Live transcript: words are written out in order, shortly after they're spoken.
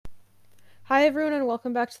Hi, everyone, and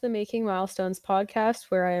welcome back to the Making Milestones podcast,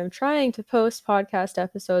 where I am trying to post podcast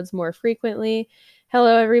episodes more frequently.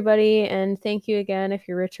 Hello, everybody, and thank you again if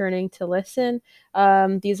you're returning to listen.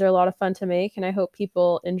 These are a lot of fun to make, and I hope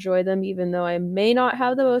people enjoy them, even though I may not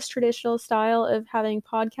have the most traditional style of having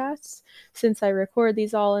podcasts, since I record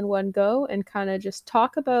these all in one go and kind of just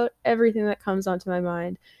talk about everything that comes onto my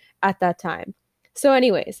mind at that time. So,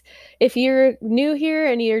 anyways, if you're new here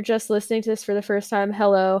and you're just listening to this for the first time,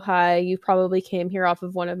 hello, hi. You probably came here off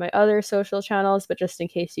of one of my other social channels, but just in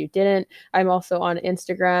case you didn't, I'm also on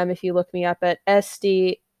Instagram. If you look me up at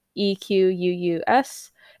SDEQUUS,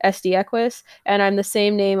 SDEquus, and I'm the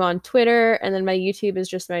same name on Twitter. And then my YouTube is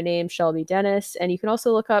just my name, Shelby Dennis. And you can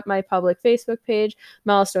also look up my public Facebook page,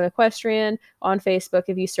 Milestone Equestrian, on Facebook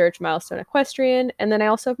if you search Milestone Equestrian. And then I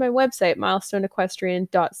also have my website,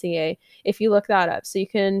 milestoneequestrian.ca, if you look that up. So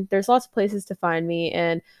there's lots of places to find me.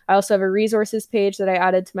 And I also have a resources page that I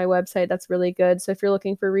added to my website that's really good. So if you're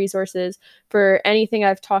looking for resources for anything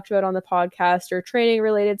I've talked about on the podcast or training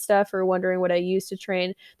related stuff or wondering what I use to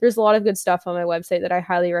train, there's a lot of good stuff on my website that I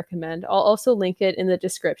highly recommend. I'll also link it in the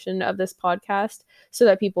description of this podcast so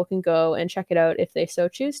that people can go and check it out if they so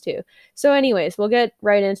choose to. So anyways, we'll get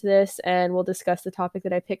right into this and we'll discuss the topic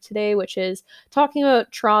that I picked today, which is talking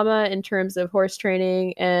about trauma in terms of horse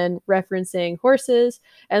training and referencing horses,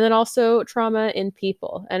 and then also trauma in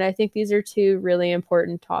people. And I think these are two really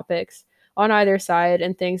important topics on either side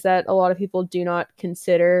and things that a lot of people do not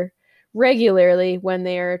consider regularly when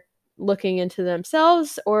they are looking into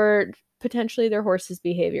themselves or potentially their horse's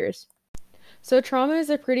behaviors. So trauma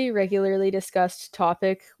is a pretty regularly discussed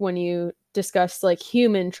topic when you discuss like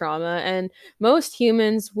human trauma, and most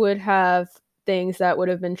humans would have things that would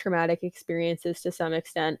have been traumatic experiences to some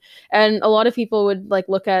extent. And a lot of people would like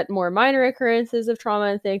look at more minor occurrences of trauma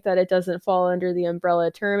and think that it doesn't fall under the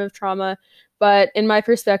umbrella term of trauma. But in my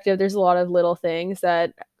perspective, there's a lot of little things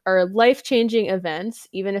that are life-changing events,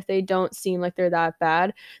 even if they don't seem like they're that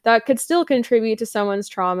bad, that could still contribute to someone's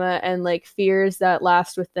trauma and like fears that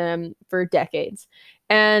last with them for decades.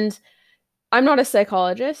 And I'm not a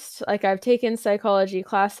psychologist. Like, I've taken psychology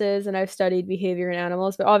classes and I've studied behavior in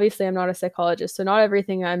animals, but obviously I'm not a psychologist. So not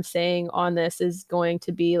everything I'm saying on this is going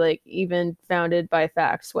to be like even founded by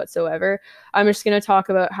facts whatsoever. I'm just going to talk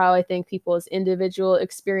about how I think people's individual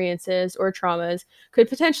experiences or traumas could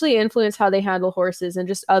potentially influence how they handle horses and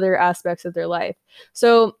just other aspects of their life.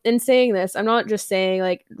 So in saying this, I'm not just saying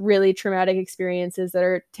like really traumatic experiences that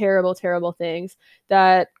are terrible, terrible things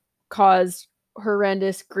that cause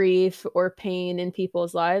horrendous grief or pain in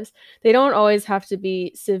people's lives. They don't always have to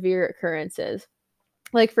be severe occurrences.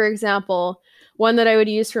 Like, for example, one that I would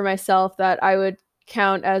use for myself that I would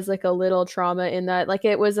count as like a little trauma in that like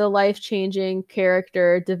it was a life-changing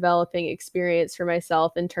character developing experience for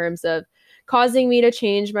myself in terms of causing me to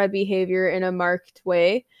change my behavior in a marked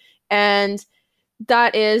way. And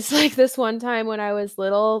that is like this one time when I was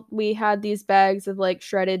little, we had these bags of like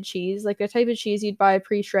shredded cheese, like a type of cheese you'd buy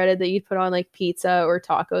pre-shredded that you'd put on like pizza or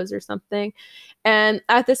tacos or something. And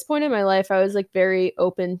at this point in my life, I was like very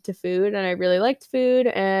open to food and I really liked food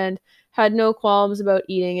and had no qualms about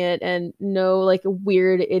eating it and no like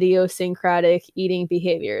weird idiosyncratic eating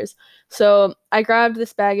behaviors. So I grabbed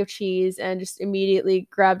this bag of cheese and just immediately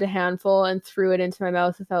grabbed a handful and threw it into my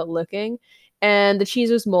mouth without looking, and the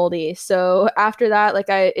cheese was moldy. So after that, like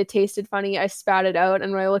it tasted funny. I spat it out,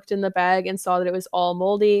 and when I looked in the bag and saw that it was all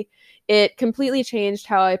moldy, it completely changed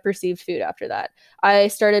how I perceived food after that. I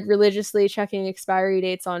started religiously checking expiry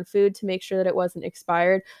dates on food to make sure that it wasn't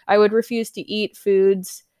expired. I would refuse to eat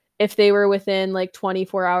foods if they were within like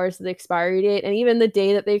 24 hours of the expiry date, and even the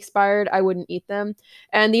day that they expired, I wouldn't eat them.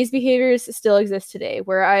 And these behaviors still exist today,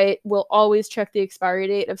 where I will always check the expiry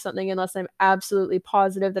date of something unless I'm absolutely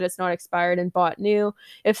positive that it's not expired and bought new.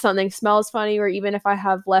 If something smells funny, or even if I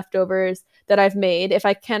have leftovers that I've made, if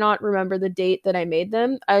I cannot remember the date that I made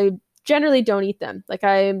them, I generally don't eat them. Like,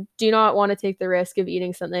 I do not want to take the risk of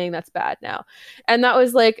eating something that's bad now. And that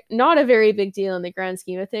was like not a very big deal in the grand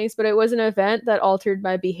scheme of things, but it was an event that altered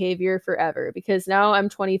my behavior forever, because now I'm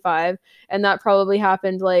 25 and that probably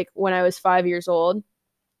happened like when I was 5 years old,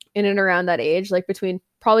 in and around that age, like between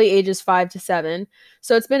probably ages 5 to 7.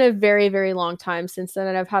 So it's been a very, very long time since then.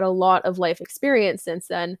 And I've had a lot of life experience since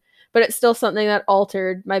then, but it's still something that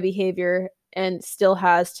altered my behavior and still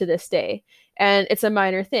has to this day. And it's a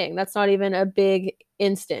minor thing. That's not even a big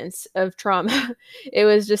instance of trauma. It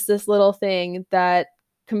was just this little thing that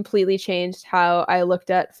completely changed how I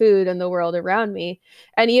looked at food and the world around me.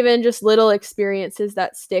 And even just little experiences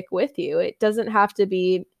that stick with you. It doesn't have to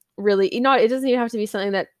be really, it doesn't even have to be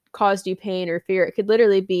something that caused you pain or fear. It could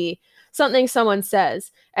literally be something someone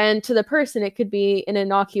says. And to the person, it could be an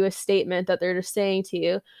innocuous statement that they're just saying to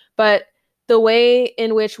you. But the way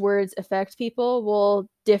in which words affect people will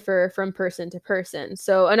differ from person to person.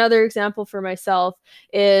 So, another example for myself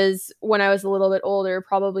is when I was a little bit older,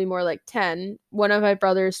 probably more like 10, one of my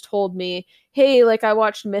brothers told me, "Hey, like I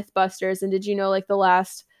watched Mythbusters, and did you know like the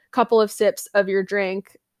last couple of sips of your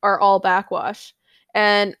drink are all backwash?"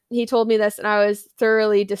 And he told me this, and I was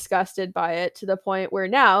thoroughly disgusted by it to the point where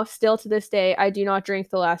now, still to this day, I do not drink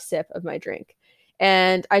the last sip of my drink.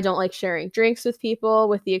 And I don't like sharing drinks with people,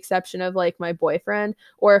 with the exception of like my boyfriend,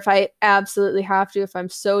 or if I absolutely have to, if I'm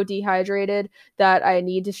so dehydrated that I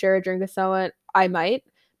need to share a drink with someone, I might.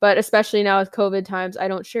 But especially now with COVID times, I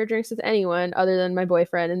don't share drinks with anyone other than my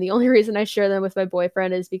boyfriend. And the only reason I share them with my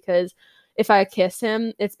boyfriend is because if I kiss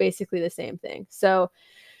him, it's basically the same thing. So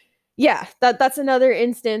yeah, that's another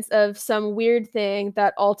instance of some weird thing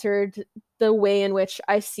that altered the way in which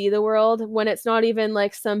I see the world, when it's not even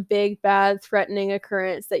like some big bad threatening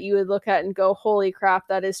occurrence that you would look at and go, holy crap,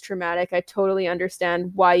 that is traumatic. I totally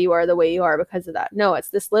understand why you are the way you are because of that. No, it's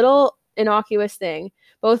this little innocuous thing,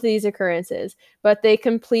 both of these occurrences, but they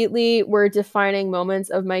completely were defining moments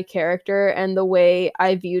of my character and the way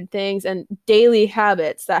I viewed things and daily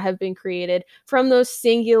habits that have been created from those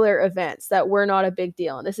singular events that were not a big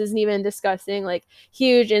deal. And this isn't even discussing like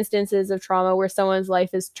huge instances of trauma where someone's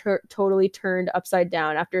life is totally turned upside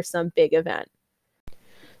down after some big event.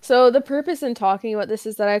 So the purpose in talking about this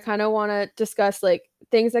is that I kind of want to discuss like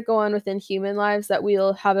things that go on within human lives that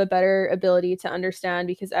we'll have a better ability to understand,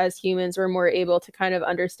 because as humans we're more able to kind of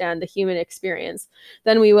understand the human experience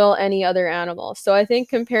than we will any other animal. So I think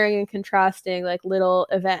comparing and contrasting like little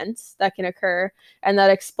events that can occur and that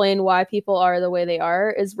explain why people are the way they are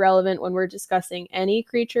is relevant when we're discussing any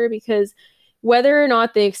creature, because whether or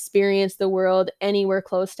not they experience the world anywhere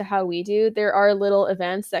close to how we do, there are little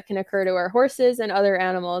events that can occur to our horses and other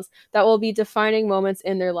animals that will be defining moments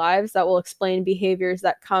in their lives that will explain behaviors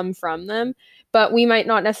that come from them. But we might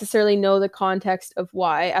not necessarily know the context of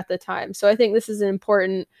why at the time. So I think this is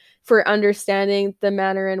important for understanding the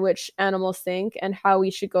manner in which animals think and how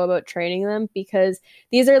we should go about training them, because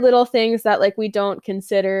these are little things that like we don't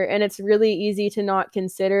consider, and it's really easy to not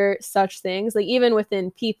consider such things, like even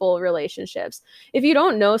within people relationships. If you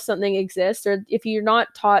don't know something exists, or if you're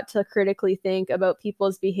not taught to critically think about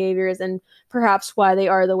people's behaviors and perhaps why they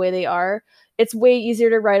are the way they are, it's way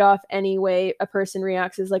easier to write off any way a person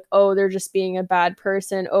reacts as like, oh, they're just being a bad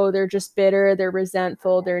person, oh, they're just bitter, they're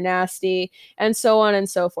resentful, they're nasty, and so on and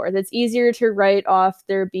so forth. It's easier to write off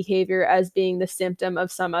their behavior as being the symptom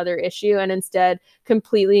of some other issue and instead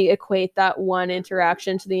completely equate that one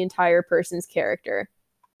interaction to the entire person's character.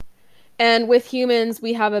 And with humans,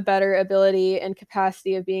 we have a better ability and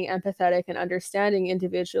capacity of being empathetic and understanding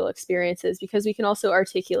individual experiences because we can also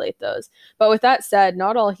articulate those. But with that said,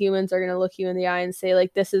 not all humans are going to look you in the eye and say,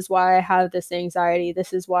 like, this is why I have this anxiety.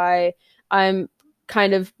 This is why I'm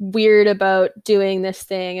kind of weird about doing this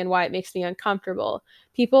thing and why it makes me uncomfortable.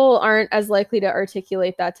 People aren't as likely to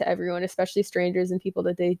articulate that to everyone, especially strangers and people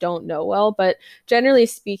that they don't know well. But generally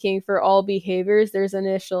speaking, for all behaviors, there's an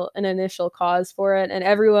initial cause for it, and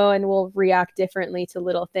everyone will react differently to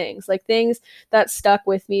little things, like things that stuck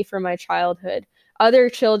with me from my childhood.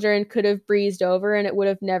 Other children could have breezed over and it would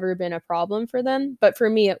have never been a problem for them, but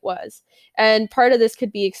for me it was. And part of this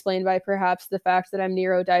could be explained by perhaps the fact that I'm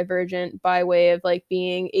neurodivergent by way of like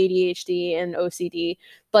being ADHD and OCD.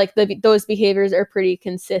 Like those behaviors are pretty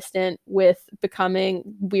consistent with becoming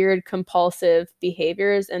weird compulsive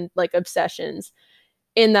behaviors and like obsessions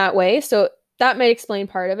in that way. So that might explain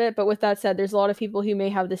part of it. But with that said, there's a lot of people who may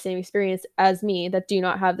have the same experience as me that do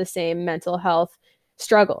not have the same mental health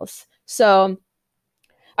struggles. So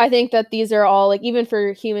I think that these are all like, even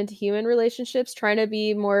for human to human relationships, trying to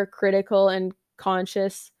be more critical and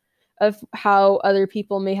conscious of how other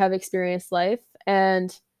people may have experienced life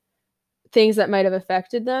and things that might have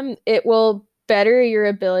affected them. It will better your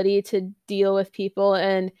ability to deal with people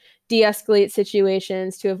and de-escalate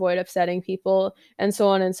situations to avoid upsetting people and so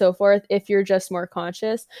on and so forth if you're just more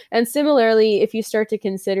conscious. And similarly, if you start to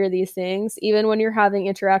consider these things, even when you're having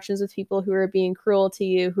interactions with people who are being cruel to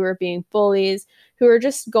you, who are being bullies, who are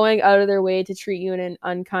just going out of their way to treat you in an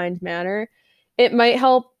unkind manner, it might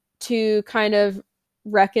help to kind of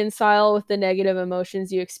reconcile with the negative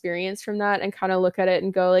emotions you experience from that and kind of look at it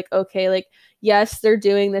and go like, okay, like, yes, they're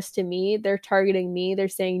doing this to me, they're targeting me, they're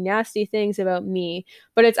saying nasty things about me,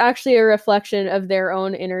 but it's actually a reflection of their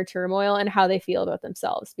own inner turmoil and how they feel about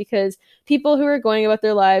themselves. Because people who are going about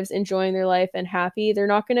their lives, enjoying their life and happy, they're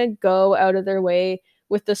not going to go out of their way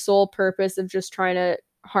with the sole purpose of just trying to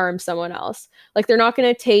harm someone else. Like they're not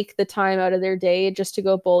going to take the time out of their day just to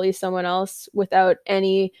go bully someone else without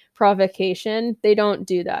any provocation. They don't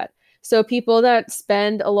do that. So people that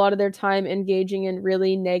spend a lot of their time engaging in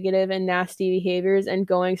really negative and nasty behaviors and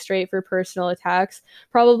going straight for personal attacks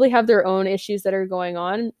probably have their own issues that are going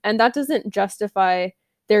on. And that doesn't justify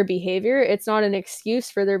their behavior. It's not an excuse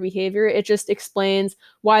for their behavior. It just explains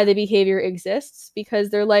why the behavior exists, because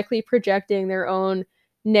they're likely projecting their own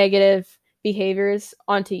negative behaviors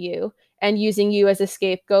onto you and using you as a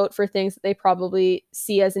scapegoat for things that they probably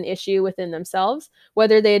see as an issue within themselves,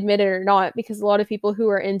 whether they admit it or not, because a lot of people who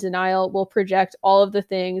are in denial will project all of the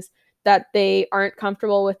things that they aren't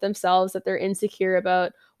comfortable with themselves, that they're insecure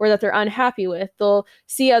about, or that they're unhappy with. They'll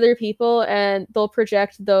see other people and they'll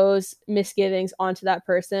project those misgivings onto that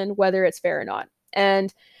person, whether it's fair or not.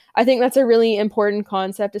 And I think that's a really important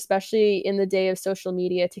concept, especially in the day of social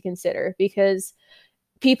media, to consider, because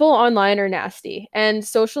people online are nasty, and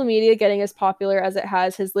social media getting as popular as it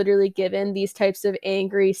has literally given these types of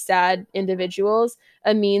angry, sad individuals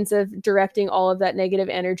a means of directing all of that negative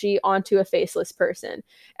energy onto a faceless person.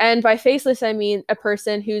 And by faceless, I mean a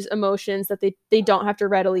person whose emotions that they don't have to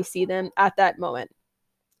readily see them at that moment.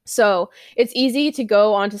 So it's easy to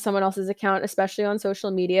go onto someone else's account, especially on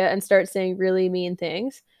social media, and start saying really mean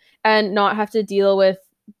things and not have to deal with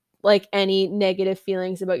like any negative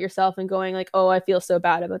feelings about yourself and going like, oh, I feel so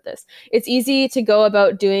bad about this. It's easy to go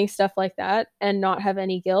about doing stuff like that and not have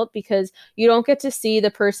any guilt, because you don't get to see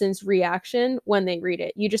the person's reaction when they read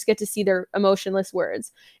it. You just get to see their emotionless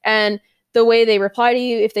words. And the way they reply to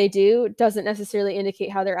you, if they do, doesn't necessarily indicate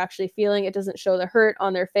how they're actually feeling. It doesn't show the hurt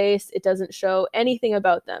on their face. It doesn't show anything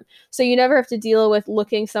about them. So you never have to deal with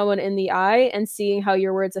looking someone in the eye and seeing how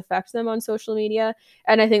your words affect them on social media.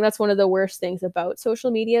 And I think that's one of the worst things about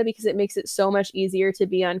social media, because it makes it so much easier to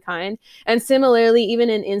be unkind. And similarly, even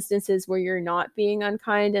in instances where you're not being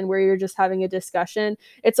unkind and where you're just having a discussion,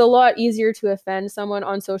 it's a lot easier to offend someone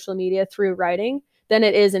on social media through writing than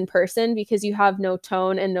it is in person, because you have no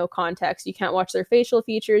tone and no context. You can't watch their facial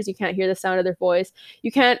features. You can't hear the sound of their voice.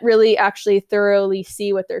 You can't really actually thoroughly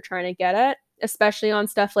see what they're trying to get at, especially on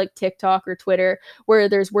stuff like TikTok or Twitter, where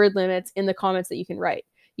there's word limits in the comments that you can write.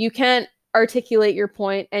 You can't articulate your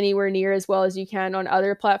point anywhere near as well as you can on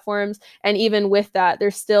other platforms. And even with that,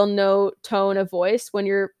 there's still no tone of voice when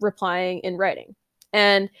you're replying in writing.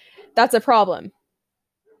 And that's a problem.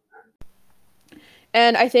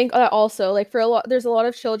 And I think also, like, there's a lot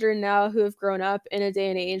of children now who have grown up in a day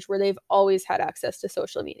and age where they've always had access to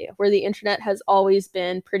social media, where the internet has always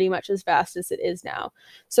been pretty much as vast as it is now.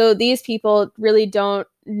 So these people really don't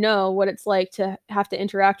know what it's like to have to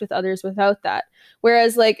interact with others without that.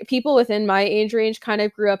 Whereas, like, people within my age range kind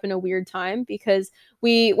of grew up in a weird time, because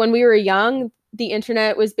when we were young, the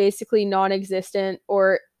internet was basically non-existent,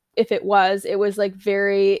 or if it was like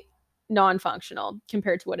very non-functional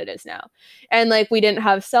compared to what it is now. And like, we didn't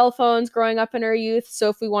have cell phones growing up in our youth, so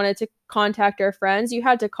if we wanted to contact our friends, you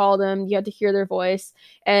had to call them, you had to hear their voice,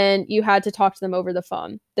 and you had to talk to them over the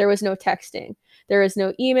phone. There was no texting, there was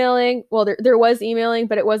no emailing. Well, there was emailing,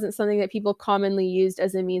 but it wasn't something that people commonly used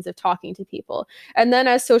as a means of talking to people. And then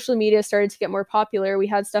as social media started to get more popular, we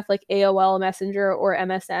had stuff like AOL Messenger or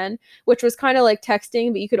MSN, which was kind of like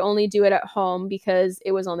texting, but you could only do it at home because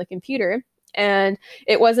it was on the computer. And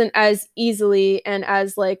it wasn't as easily and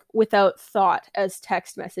as like without thought as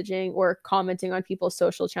text messaging or commenting on people's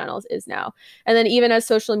social channels is now. And then even as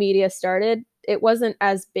social media started, it wasn't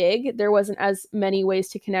as big. There wasn't as many ways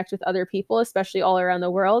to connect with other people, especially all around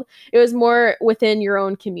the world. It was more within your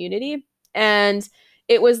own community. And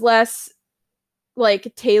it was less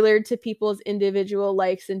like tailored to people's individual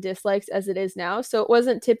likes and dislikes as it is now. So it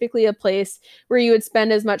wasn't typically a place where you would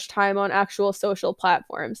spend as much time on actual social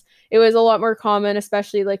platforms. It was a lot more common,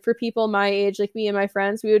 especially like for people my age, like me and my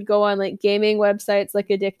friends, we would go on like gaming websites like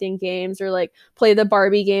Addicting Games, or like play the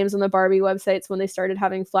Barbie games on the Barbie websites when they started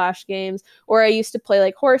having Flash games. Or I used to play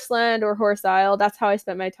like Horseland or Horse Isle. That's how I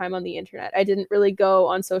spent my time on the internet. I didn't really go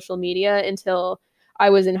on social media until I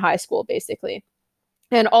was in high school, basically.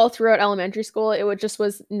 And all throughout elementary school, just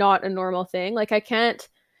was not a normal thing. Like, I can't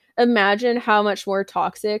imagine how much more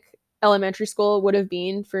toxic elementary school would have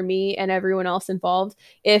been for me and everyone else involved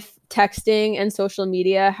if texting and social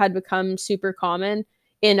media had become super common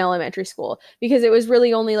in elementary school, because it was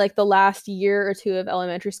really only like the last year or two of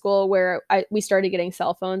elementary school where we started getting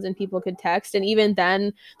cell phones and people could text. And even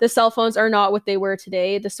then, the cell phones are not what they were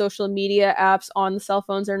today. The social media apps on the cell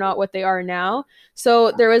phones are not what they are now.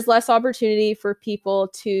 So there was less opportunity for people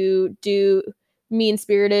to do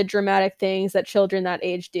mean-spirited, dramatic things that children that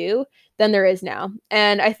age do than there is now.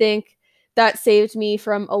 And I think that saved me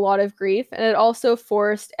from a lot of grief. And it also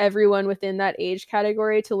forced everyone within that age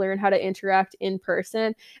category to learn how to interact in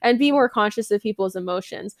person and be more conscious of people's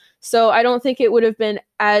emotions. So I don't think it would have been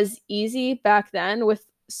as easy back then with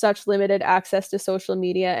such limited access to social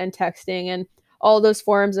media and texting and all those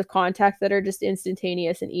forms of contact that are just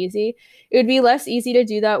instantaneous and easy. It would be less easy to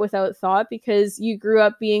do that without thought because you grew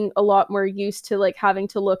up being a lot more used to like having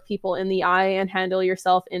to look people in the eye and handle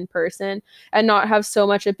yourself in person and not have so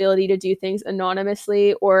much ability to do things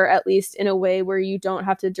anonymously, or at least in a way where you don't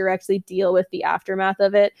have to directly deal with the aftermath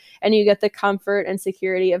of it, and you get the comfort and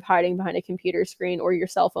security of hiding behind a computer screen or your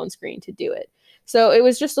cell phone screen to do it. So it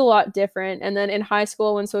was just a lot different. And then in high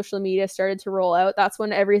school, when social media started to roll out, that's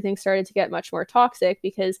when everything started to get much more toxic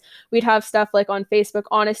because we'd have stuff like on Facebook,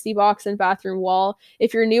 Honesty Box and Bathroom Wall.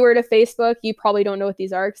 If you're newer to Facebook, you probably don't know what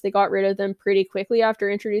these are because they got rid of them pretty quickly after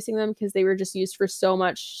introducing them because they were just used for so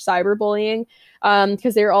much cyberbullying,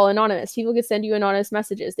 because they were all anonymous. People could send you anonymous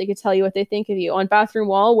messages. They could tell you what they think of you. On Bathroom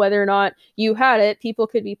Wall, whether or not you had it, people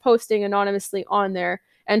could be posting anonymously on there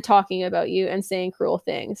and talking about you and saying cruel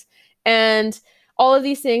things. And all of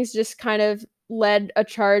these things just kind of led a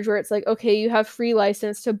charge where it's like, okay, you have free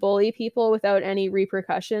license to bully people without any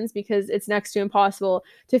repercussions because it's next to impossible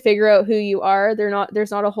to figure out who you are.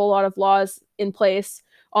 There's not a whole lot of laws in place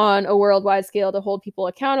on a worldwide scale to hold people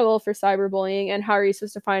accountable for cyberbullying, and how are you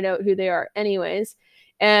supposed to find out who they are anyways?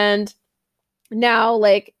 And now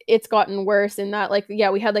like it's gotten worse in that, like, yeah,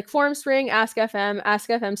 we had like Formspring, Ask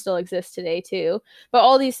FM still exists today too, but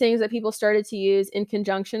all these things that people started to use in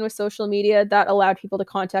conjunction with social media that allowed people to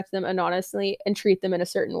contact them anonymously and treat them in a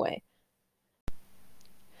certain way.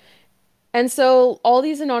 And so all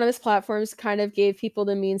these anonymous platforms kind of gave people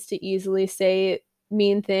the means to easily say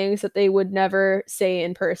mean things that they would never say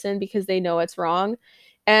in person because they know it's wrong.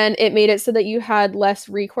 And it made it so that you had less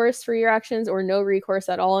recourse for your actions, or no recourse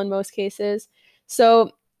at all in most cases.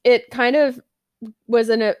 So it kind of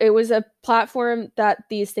it was a platform that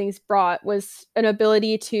these things brought, was an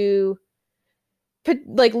ability to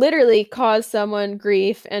like literally cause someone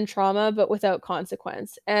grief and trauma but without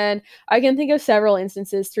consequence. And I can think of several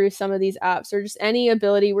instances through some of these apps, or just any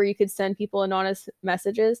ability where you could send people anonymous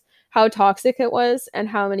messages, how toxic it was and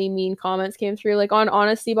how many mean comments came through. Like on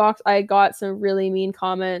Honesty Box, I got some really mean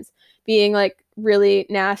comments being like really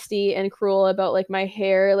nasty and cruel about like my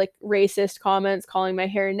hair, like racist comments calling my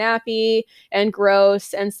hair nappy and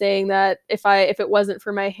gross, and saying that if it wasn't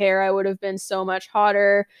for my hair I would have been so much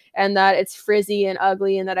hotter, and that it's frizzy and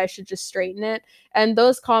ugly and that I should just straighten it. And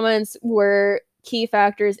those comments were key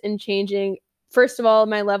factors in changing, first of all,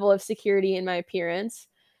 my level of security in my appearance.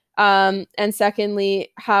 And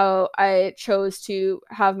secondly, how I chose to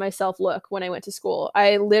have myself look when I went to school.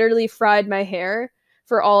 I literally fried my hair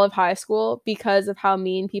for all of high school because of how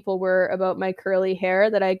mean people were about my curly hair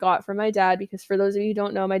that I got from my dad. Because for those of you who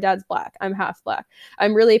don't know, my dad's black. I'm half black.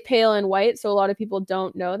 I'm really pale and white, so a lot of people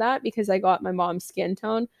don't know that because I got my mom's skin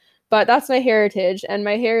tone. But that's my heritage, and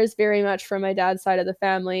my hair is very much from my dad's side of the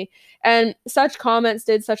family. And such comments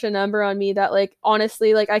did such a number on me that, like,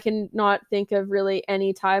 honestly, like, I can not think of really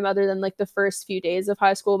any time other than like the first few days of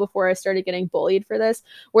high school before I started getting bullied for this,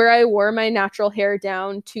 where I wore my natural hair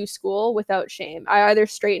down to school without shame. I either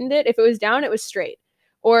straightened it, if it was down, it was straight.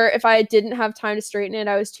 Or if I didn't have time to straighten it,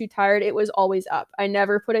 I was too tired, it was always up. I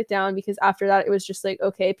never put it down because after that, it was just like,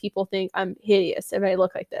 okay, people think I'm hideous if I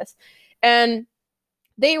look like this. And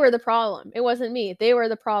they were the problem. It wasn't me. They were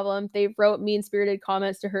the problem. They wrote mean-spirited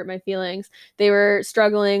comments to hurt my feelings. They were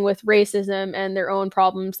struggling with racism and their own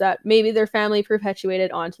problems that maybe their family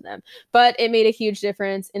perpetuated onto them. But it made a huge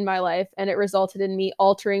difference in my life, and it resulted in me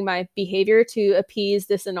altering my behavior to appease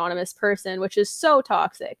this anonymous person, which is so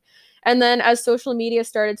toxic. And then as social media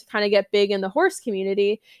started to kind of get big in the horse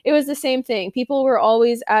community, it was the same thing. People were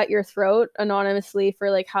always at your throat anonymously for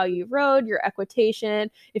like how you rode, your equitation,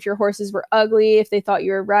 if your horses were ugly, if they thought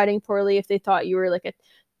you were riding poorly, if they thought you were like a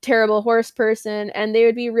terrible horse person, and they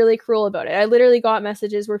would be really cruel about it. I literally got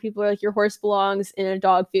messages where people were like, your horse belongs in a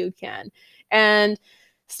dog food can. And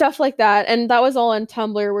stuff like that. And that was all on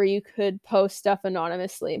Tumblr, where you could post stuff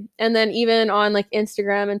anonymously. And then even on like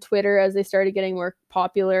Instagram and Twitter, as they started getting more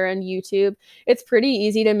popular, and YouTube, it's pretty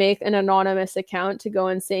easy to make an anonymous account to go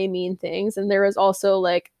and say mean things. And there was also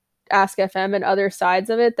like Ask FM and other sides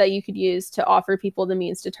of it that you could use to offer people the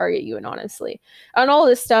means to target you anonymously. And all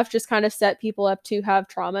this stuff just kind of set people up to have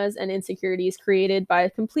traumas and insecurities created by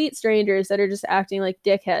complete strangers that are just acting like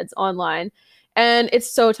dickheads online. And it's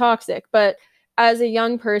so toxic. But as a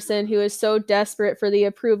young person who is so desperate for the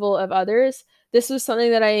approval of others, this was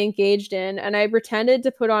something that I engaged in, and I pretended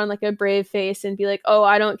to put on like a brave face and be like, oh,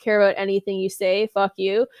 I don't care about anything you say, fuck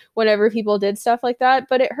you, whenever people did stuff like that.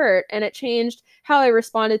 But it hurt, and it changed how I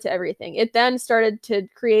responded to everything. It then started to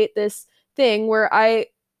create this thing where I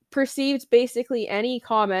perceived basically any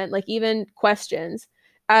comment, like even questions,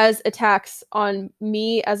 as attacks on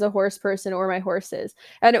me as a horse person or my horses.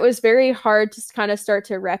 And it was very hard to kind of start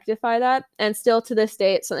to rectify that. And still to this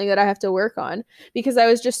day, it's something that I have to work on, because I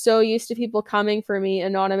was just so used to people coming for me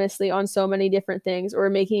anonymously on so many different things, or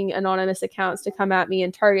making anonymous accounts to come at me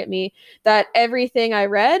and target me, that everything I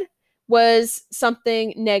read was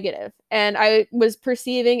something negative. And I was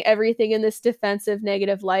perceiving everything in this defensive,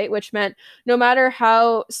 negative light, which meant no matter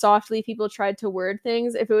how softly people tried to word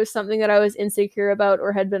things, if it was something that I was insecure about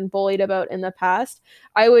or had been bullied about in the past,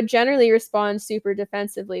 I would generally respond super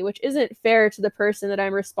defensively, which isn't fair to the person that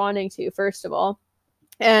I'm responding to, first of all.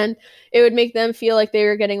 And it would make them feel like they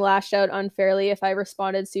were getting lashed out unfairly if I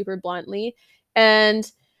responded super bluntly.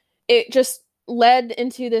 And it just led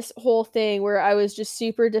into this whole thing where I was just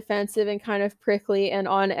super defensive and kind of prickly and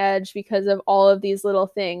on edge because of all of these little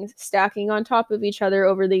things stacking on top of each other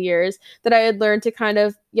over the years, that I had learned to kind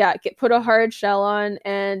of, put a hard shell on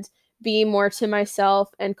and be more to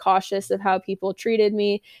myself and cautious of how people treated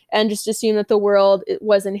me, and just assume that the world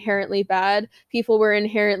was inherently bad. People were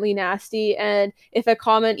inherently nasty. And if a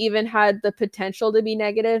comment even had the potential to be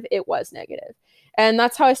negative, it was negative. And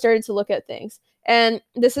that's how I started to look at things. And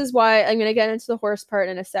this is why I'm going to get into the horse part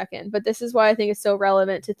in a second, but this is why I think it's so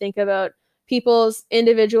relevant to think about people's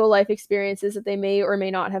individual life experiences that they may or may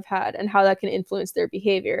not have had, and how that can influence their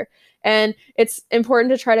behavior. And it's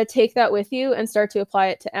important to try to take that with you and start to apply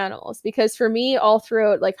it to animals. Because for me, all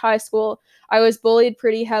throughout like high school, I was bullied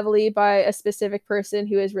pretty heavily by a specific person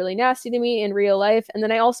who is really nasty to me in real life. And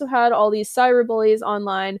then I also had all these cyber bullies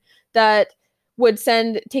online that would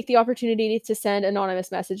take the opportunity to send anonymous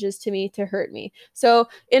messages to me to hurt me. So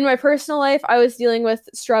in my personal life, I was dealing with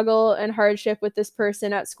struggle and hardship with this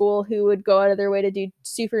person at school who would go out of their way to do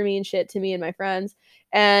super mean shit to me and my friends.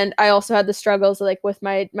 And I also had the struggles like with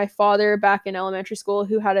my father back in elementary school,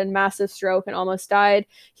 who had a massive stroke and almost died.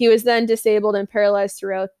 He was then disabled and paralyzed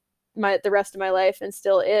throughout the rest of my life, and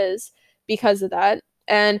still is, because of that.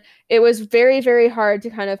 And it was very, very hard to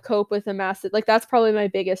kind of cope with a massive, like that's probably my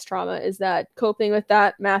biggest trauma, is that coping with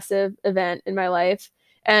that massive event in my life,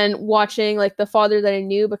 and watching like the father that I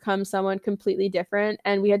knew become someone completely different.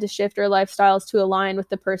 And we had to shift our lifestyles to align with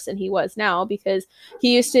the person he was now, because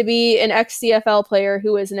he used to be an ex-CFL player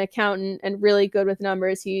who was an accountant and really good with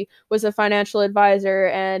numbers. He was a financial advisor,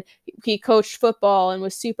 and he coached football and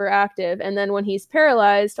was super active. And then when he's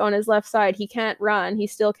paralyzed on his left side, he can't run. He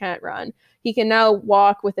still can't run. He can now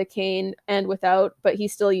walk with a cane and without, but he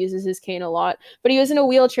still uses his cane a lot. But he was in a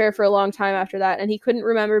wheelchair for a long time after that, and he couldn't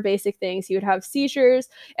remember basic things. He would have seizures,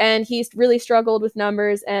 and he really struggled with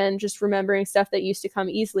numbers and just remembering stuff that used to come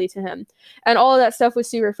easily to him. And all of that stuff was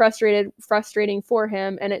super frustrating for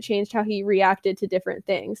him, and it changed how he reacted to different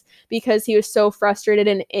things, because he was so frustrated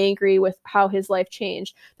and angry with how his life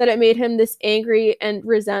changed, that it made him this angry and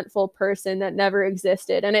resentful person that never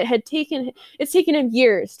existed. And it's taken him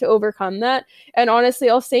years to overcome that. And honestly,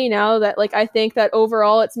 I'll say now that like I think that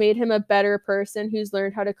overall it's made him a better person who's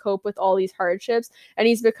learned how to cope with all these hardships, and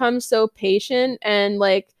he's become so patient and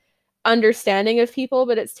like understanding of people.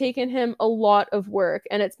 But it's taken him a lot of work,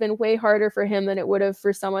 and it's been way harder for him than it would have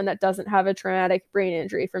for someone that doesn't have a traumatic brain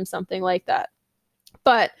injury from something like that.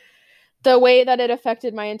 But the way that it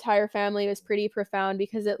affected my entire family was pretty profound,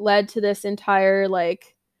 because it led to this entire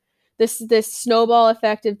like this snowball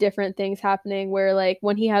effect of different things happening, where like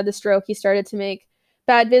when he had the stroke, he started to make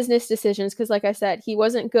bad business decisions, because like I said, he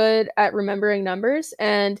wasn't good at remembering numbers,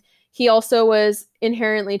 and he also was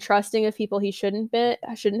inherently trusting of people he shouldn't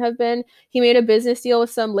have been. He made a business deal with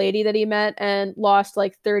some lady that he met and lost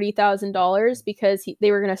like $30,000 because they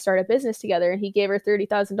were going to start a business together, and he gave her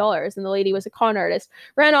 $30,000, and the lady was a con artist,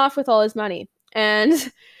 ran off with all his money. And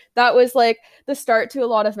that was like the start to a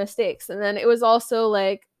lot of mistakes. And then it was also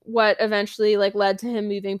like what eventually like led to him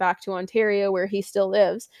moving back to Ontario, where he still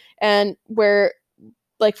lives, and where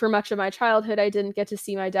like for much of my childhood I didn't get to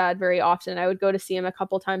see my dad very often. I would go to see him a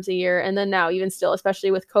couple times a year, and then now even still, especially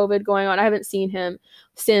with COVID going on, I haven't seen him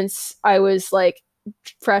since I was like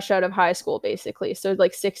fresh out of high school, basically, so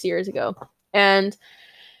like 6 years ago. And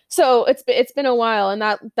so it's been a while, and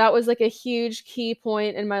that was like a huge key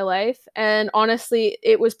point in my life. And honestly,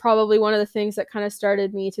 it was probably one of the things that kind of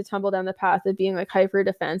started me to tumble down the path of being like hyper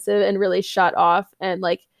defensive and really shut off, and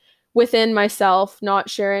like within myself, not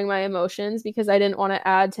sharing my emotions because I didn't want to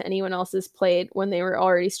add to anyone else's plate when they were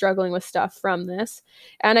already struggling with stuff from this.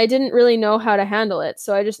 And I didn't really know how to handle it.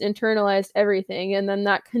 So I just internalized everything. And then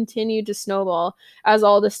that continued to snowball as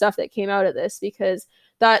all the stuff that came out of this, because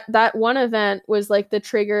that one event was like the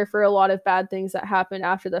trigger for a lot of bad things that happened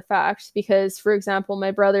after the fact. Because, for example,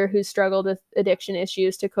 my brother, who struggled with addiction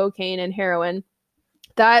issues to cocaine and heroin,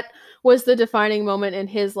 that was the defining moment in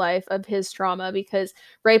his life of his trauma, because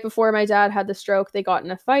right before my dad had the stroke, they got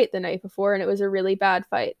in a fight the night before, and it was a really bad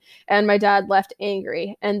fight. And my dad left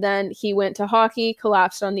angry. And then he went to hockey,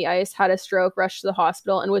 collapsed on the ice, had a stroke, rushed to the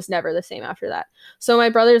hospital, and was never the same after that. So my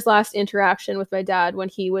brother's last interaction with my dad when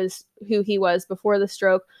he was who he was before the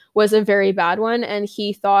stroke was a very bad one. And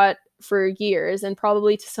he thought for years, and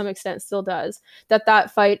probably to some extent still does, that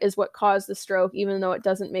fight is what caused the stroke, even though it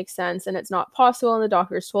doesn't make sense and it's not possible. And the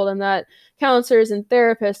doctors told him that, counselors and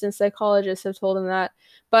therapists and psychologists have told him that,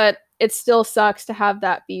 but it still sucks to have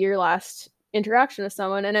that be your last interaction with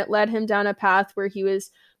someone. And it led him down a path where he was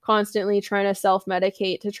constantly trying to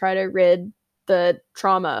self-medicate to try to rid the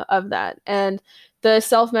trauma of that. And the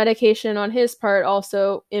self-medication on his part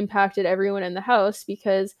also impacted everyone in the house,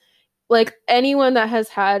 because like anyone that has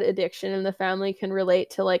had addiction in the family can relate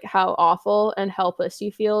to like how awful and helpless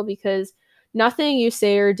you feel, because nothing you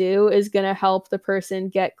say or do is going to help the person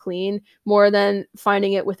get clean more than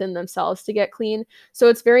finding it within themselves to get clean. So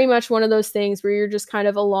it's very much one of those things where you're just kind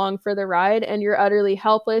of along for the ride and you're utterly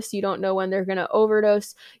helpless. You don't know when they're going to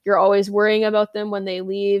overdose. You're always worrying about them when they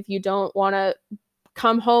leave. You don't want to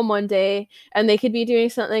come home one day and they could be doing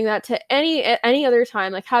something that to any other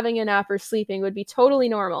time, like having a nap or sleeping, would be totally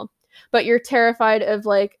normal. But you're terrified of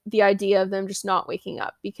like the idea of them just not waking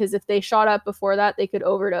up, because if they shot up before that, they could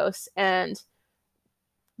overdose and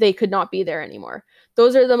they could not be there anymore.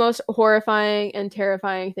 Those are the most horrifying and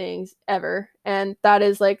terrifying things ever. And that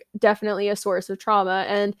is like definitely a source of trauma.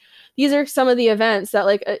 And these are some of the events that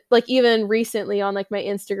like even recently on like my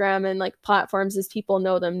Instagram and like platforms, as people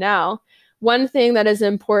know them now, one thing that is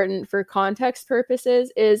important for context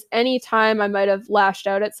purposes is anytime I might have lashed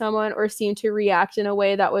out at someone or seemed to react in a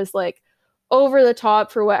way that was like over the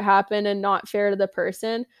top for what happened and not fair to the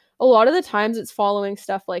person, a lot of the times it's following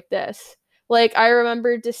stuff like this. Like I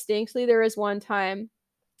remember distinctly there was one time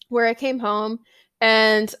where I came home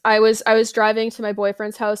and I was driving to my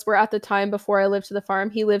boyfriend's house, where at the time before I lived to the farm,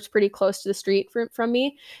 he lived pretty close to the street from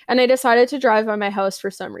me, and I decided to drive by my house for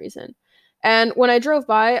some reason. And when I drove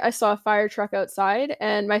by, I saw a fire truck outside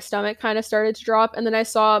and my stomach kind of started to drop. And then I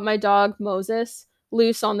saw my dog, Moses,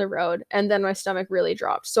 loose on the road. And then my stomach really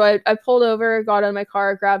dropped. So I pulled over, got out of my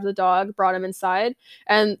car, grabbed the dog, brought him inside,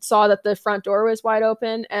 and saw that the front door was wide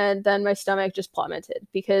open. And then my stomach just plummeted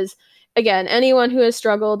because, again, anyone who has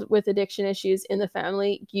struggled with addiction issues in the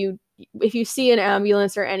family, if you see an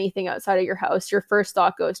ambulance or anything outside of your house, your first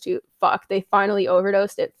thought goes to, fuck, they finally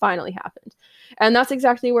overdosed. It finally happened. And that's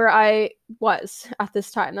exactly where I was at this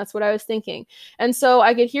time. That's what I was thinking. And so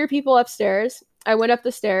I could hear people upstairs. I went up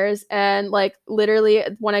the stairs and like literally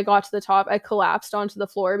when I got to the top, I collapsed onto the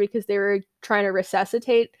floor because they were trying to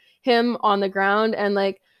resuscitate him on the ground. And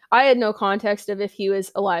like I had no context of if he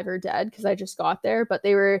was alive or dead because I just got there, but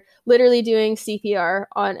they were literally doing CPR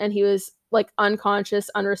on, and he was like unconscious,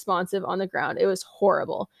 unresponsive on the ground. It was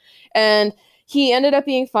horrible. And he ended up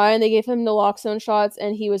being fine. They gave him naloxone shots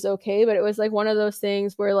and he was okay. But it was like one of those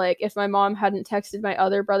things where like if my mom hadn't texted my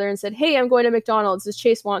other brother and said, hey, I'm going to McDonald's. Does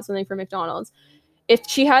Chase want something from McDonald's? If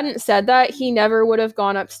she hadn't said that, he never would have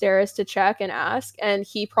gone upstairs to check and ask, and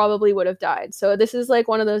he probably would have died. So this is like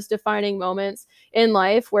one of those defining moments in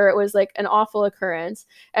life where it was like an awful occurrence.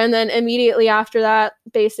 And then immediately after that,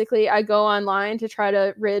 basically I go online to try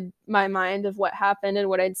to rid my mind of what happened and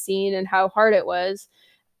what I'd seen and how hard it was.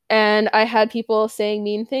 And I had people saying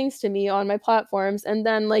mean things to me on my platforms. And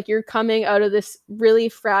then like you're coming out of this really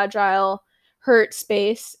fragile, hurt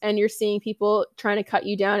space and you're seeing people trying to cut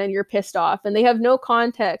you down and you're pissed off and they have no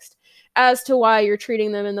context as to why you're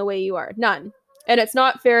treating them in the way you are. None. And it's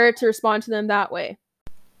not fair to respond to them that way.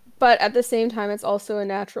 But at the same time, it's also a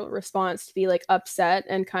natural response to be like upset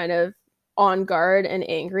and kind of on guard and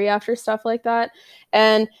angry after stuff like that.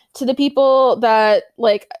 And to the people that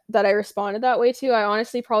I responded that way to, I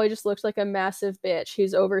honestly probably just looked like a massive bitch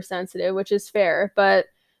who's oversensitive, which is fair, but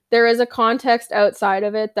there is a context outside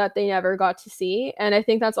of it that they never got to see. And I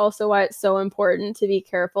think that's also why it's so important to be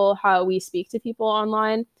careful how we speak to people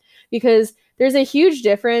online, because there's a huge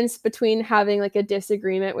difference between having like a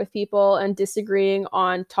disagreement with people and disagreeing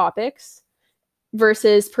on topics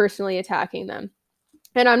versus personally attacking them.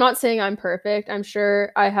 And I'm not saying I'm perfect. I'm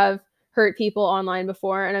sure I have hurt people online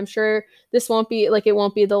before, and I'm sure this won't be like, it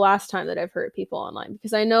won't be the last time that I've hurt people online,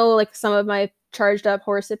 because I know like some of my charged up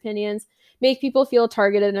horse opinions make people feel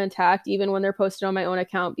targeted and attacked even when they're posted on my own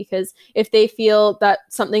account, because if they feel that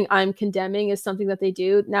something I'm condemning is something that they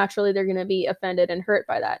do, naturally they're going to be offended and hurt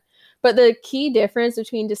by that. But the key difference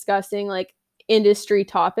between discussing like industry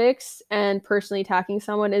topics and personally attacking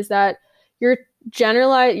someone is that you're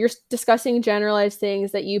you're discussing generalized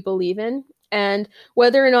things that you believe in, and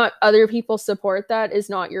whether or not other people support that is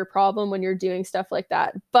not your problem when you're doing stuff like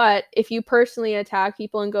that. But if you personally attack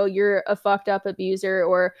people and go, you're a fucked up abuser,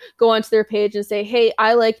 or go onto their page and say, hey,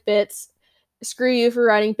 I like bits, screw you for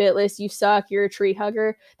writing Bitless, you suck, you're a tree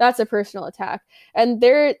hugger, that's a personal attack. And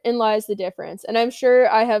therein lies the difference. And I'm sure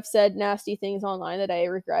I have said nasty things online that I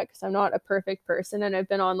regret, because I'm not a perfect person and I've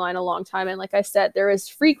been online a long time. And like I said, there was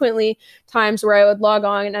frequently times where I would log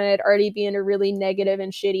on and I'd already be in a really negative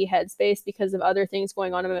and shitty headspace because of other things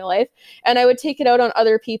going on in my life. And I would take it out on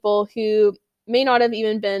other people who may not have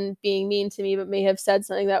even been being mean to me, but may have said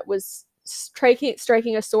something that was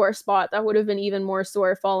striking a sore spot that would have been even more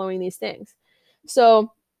sore following these things.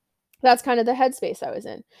 So that's kind of the headspace I was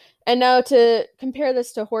in. And now to compare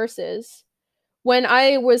this to horses, when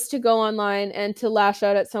I was to go online and to lash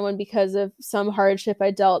out at someone because of some hardship I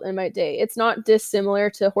dealt in my day, it's not dissimilar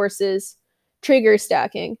to horses trigger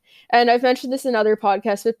stacking. And I've mentioned this in other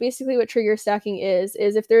podcasts, but basically what trigger stacking is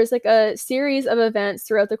if there's like a series of events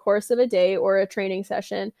throughout the course of a day or a training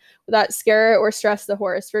session that scare or stress the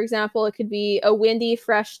horse. For example, it could be a windy,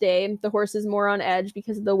 fresh day. The horse is more on edge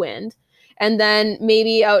because of the wind. And then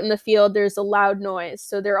maybe out in the field, there's a loud noise.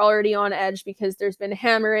 So they're already on edge because there's been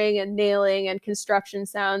hammering and nailing and construction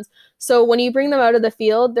sounds. So when you bring them out of the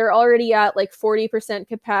field, they're already at like 40%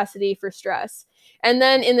 capacity for stress. And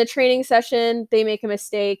then in the training session, they make a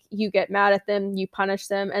mistake. You get mad at them, you punish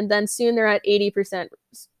them. And then soon they're at 80%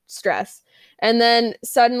 stress. And then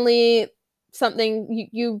suddenly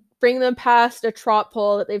you bring them past a trot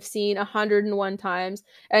pole that they've seen 101 times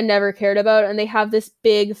and never cared about, and they have this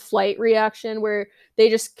big flight reaction where they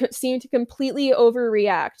just seem to completely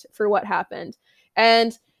overreact for what happened.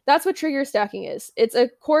 And that's what trigger stacking is. It's a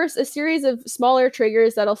series of smaller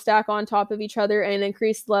triggers that'll stack on top of each other and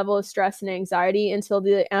increase the level of stress and anxiety until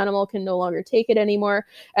the animal can no longer take it anymore.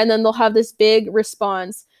 And then they'll have this big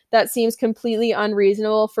response that seems completely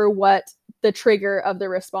unreasonable for what the trigger of the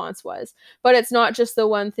response was. But it's not just the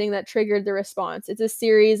one thing that triggered the response. It's a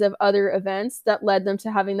series of other events that led them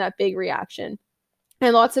to having that big reaction.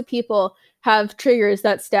 And lots of people have triggers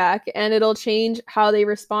that stack, and it'll change how they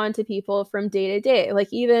respond to people from day to day.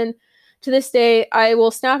 Like even to this day, I will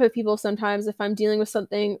snap at people sometimes if I'm dealing with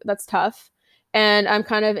something that's tough and I'm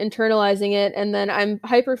kind of internalizing it, and then I'm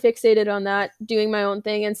hyper fixated on that, doing my own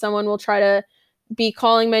thing, and someone will try to be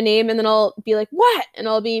calling my name, and then I'll be like, what? And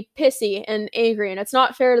I'll be pissy and angry, and it's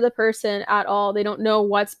not fair to the person at all. They don't know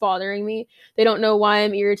what's bothering me. They don't know why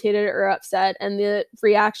I'm irritated or upset, and the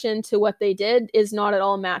reaction to what they did is not at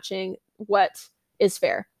all matching what is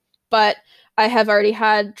fair. But I have already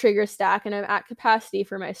had trigger stack, and I'm at capacity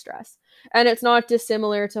for my stress. And it's not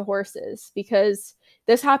dissimilar to horses, because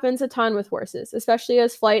this happens a ton with horses, especially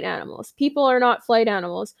as flight animals. People are not flight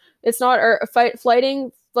animals. It's not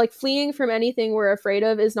flighting, like fleeing from anything we're afraid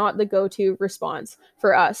of is not the go-to response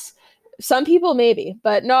for us. Some people maybe,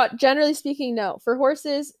 but not generally speaking, no. For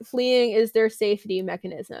horses, fleeing is their safety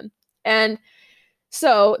mechanism. And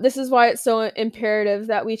so this is why it's so imperative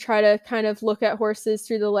that we try to kind of look at horses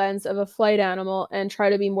through the lens of a flight animal and try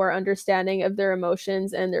to be more understanding of their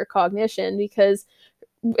emotions and their cognition, because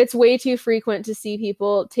it's way too frequent to see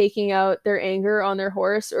people taking out their anger on their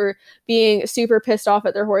horse or being super pissed off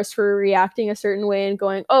at their horse for reacting a certain way and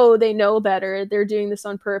going, oh, they know better. They're doing this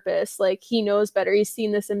on purpose. Like, he knows better. He's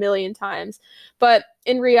seen this a million times. But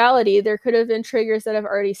in reality, there could have been triggers that have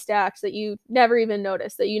already stacked that you never even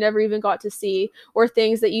noticed, that you never even got to see, or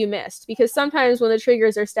things that you missed. Because sometimes when the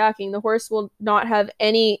triggers are stacking, the horse will not have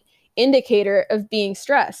any indicator of being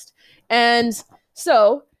stressed. And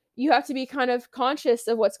so you have to be kind of conscious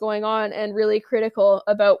of what's going on and really critical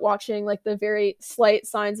about watching like the very slight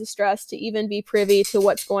signs of stress to even be privy to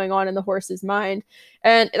what's going on in the horse's mind.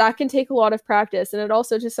 And that can take a lot of practice. And it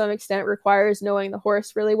also to some extent requires knowing the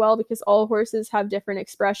horse really well, because all horses have different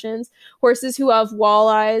expressions. Horses who have wall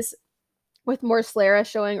eyes with more sclera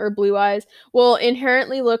showing or blue eyes will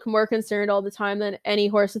inherently look more concerned all the time than any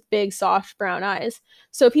horse with big soft brown eyes.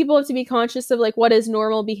 So people have to be conscious of like what is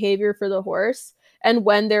normal behavior for the horse, and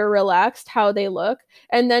when they're relaxed, how they look,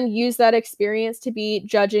 and then use that experience to be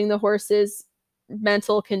judging the horse's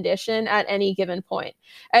mental condition at any given point.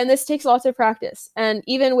 And this takes lots of practice. And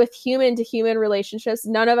even with human to human relationships,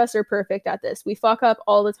 none of us are perfect at this. We fuck up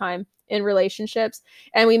all the time in relationships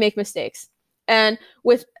and we make mistakes. And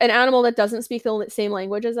with an animal that doesn't speak the same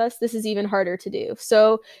language as us, this is even harder to do.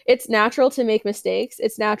 So it's natural to make mistakes.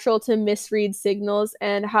 It's natural to misread signals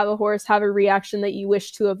and have a horse have a reaction that you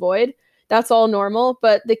wish to avoid. That's all normal.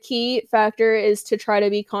 But the key factor is to try to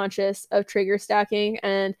be conscious of trigger stacking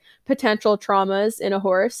and potential traumas in a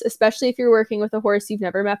horse, especially if you're working with a horse you've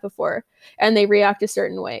never met before and they react a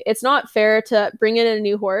certain way. It's not fair to bring in a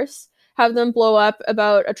new horse, have them blow up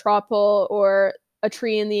about a trot pole or a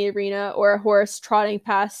tree in the arena or a horse trotting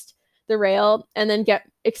past the rail and then get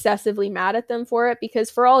excessively mad at them for it,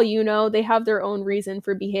 because for all you know, they have their own reason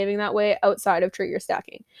for behaving that way outside of trigger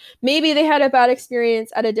stacking. Maybe they had a bad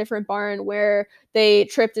experience at a different barn where they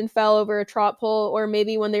tripped and fell over a trot pole, or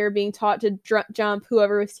maybe when they were being taught to jump,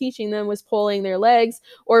 whoever was teaching them was pulling their legs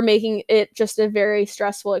or making it just a very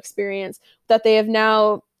stressful experience that they have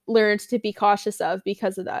now learned to be cautious of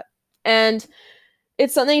because of that. And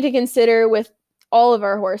it's something to consider with all of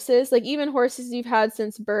our horses, like even horses you've had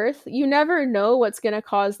since birth. You never know what's going to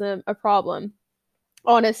cause them a problem.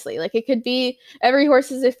 Honestly, like it could be every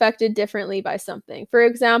horse is affected differently by something. For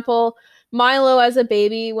example, Milo as a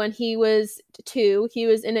baby, when he was 2, he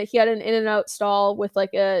had an in and out stall with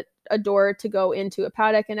like a door to go into a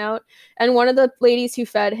paddock and out. And one of the ladies who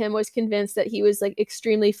fed him was convinced that he was like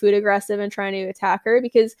extremely food aggressive and trying to attack her,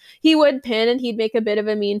 because he would pin and he'd make a bit of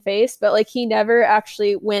a mean face, but like he never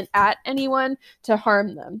actually went at anyone to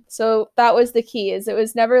harm them. So that was the key, is it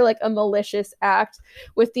was never like a malicious act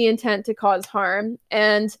with the intent to cause harm.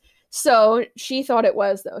 And so she thought it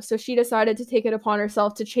was, though. So she decided to take it upon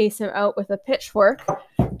herself to chase him out with a pitchfork.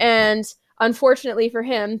 And unfortunately for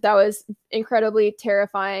him, that was incredibly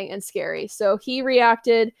terrifying and scary. So he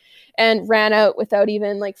reacted and ran out without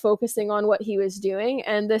even like focusing on what he was doing.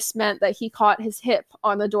 And this meant that he caught his hip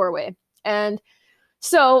on the doorway. And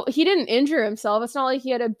so he didn't injure himself. It's not like he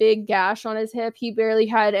had a big gash on his hip. He barely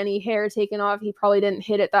had any hair taken off. He probably didn't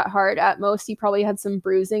hit it that hard. At most, he probably had some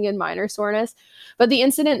bruising and minor soreness. But the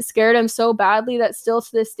incident scared him so badly that still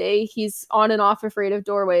to this day, he's on and off afraid of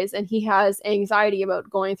doorways, and he has anxiety about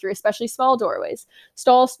going through, especially small doorways.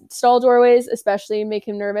 Stall doorways especially make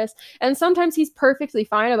him nervous. And sometimes he's perfectly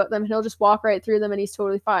fine about them. He'll just walk right through them and he's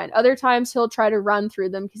totally fine. Other times he'll try to run through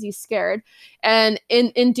them because he's scared. And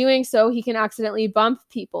in doing so, he can accidentally bump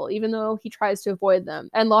people, even though he tries to avoid them.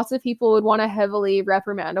 And lots of people would want to heavily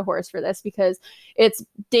reprimand a horse for this because it's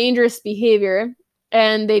dangerous behavior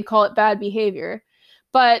and they'd call it bad behavior.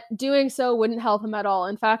 But doing so wouldn't help him at all.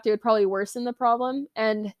 In fact, it would probably worsen the problem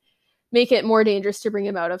and make it more dangerous to bring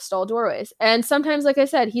him out of stall doorways. And sometimes, like I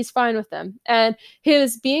said, he's fine with them. And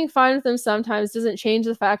his being fine with them sometimes doesn't change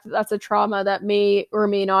the fact that that's a trauma that may or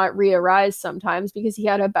may not re-arise sometimes because he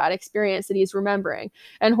had a bad experience that he's remembering.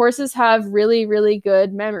 And horses have really, really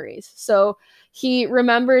good memories. So he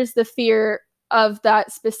remembers the fear of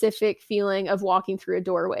that specific feeling of walking through a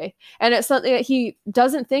doorway. And it's something that he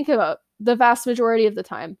doesn't think about the vast majority of the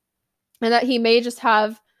time. And that he may just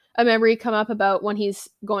have a memory come up about when he's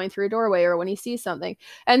going through a doorway or when he sees something.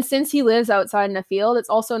 And since he lives outside in a field, it's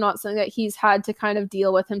also not something that he's had to kind of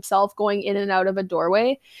deal with himself going in and out of a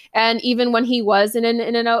doorway. And even when he was in an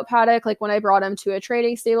in and out paddock, like when I brought him to a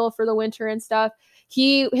trading stable for the winter and stuff,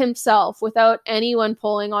 he himself, without anyone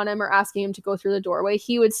pulling on him or asking him to go through the doorway,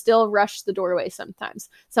 he would still rush the doorway sometimes.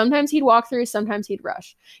 Sometimes he'd walk through, sometimes he'd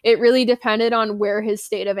rush. It really depended on where his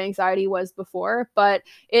state of anxiety was before, but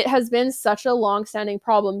it has been such a long-standing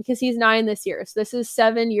problem because he's 9 this year. So this is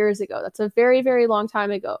 7 years ago. That's a very, very long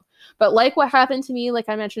time ago. But like what happened to me, like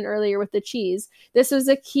I mentioned earlier with the cheese, this was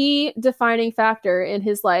a key defining factor in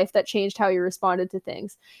his life that changed how he responded to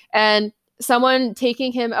things. And someone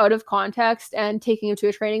taking him out of context and taking him to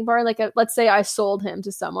a training barn, like let's say I sold him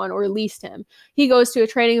to someone or leased him. He goes to a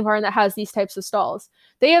training barn that has these types of stalls.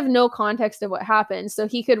 They have no context of what happened. So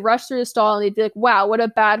he could rush through the stall and they'd be like, wow, what a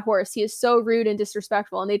bad horse. He is so rude and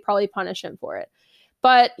disrespectful. And they'd probably punish him for it.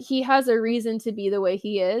 But he has a reason to be the way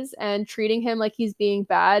he is, and treating him like he's being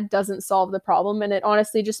bad doesn't solve the problem. And it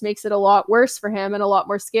honestly just makes it a lot worse for him and a lot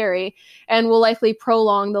more scary, and will likely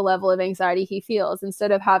prolong the level of anxiety he feels instead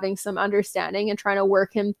of having some understanding and trying to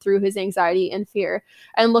work him through his anxiety and fear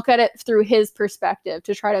and look at it through his perspective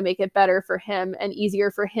to try to make it better for him and easier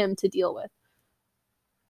for him to deal with.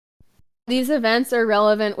 These events are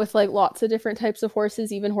relevant with like lots of different types of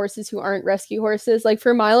horses, even horses who aren't rescue horses. Like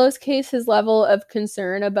for Milo's case, his level of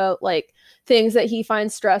concern about like things that he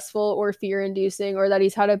finds stressful or fear inducing or that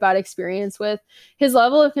he's had a bad experience with, his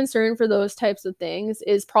level of concern for those types of things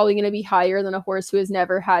is probably going to be higher than a horse who has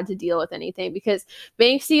never had to deal with anything, because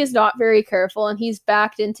Banksy is not very careful and he's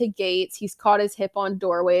backed into gates, he's caught his hip on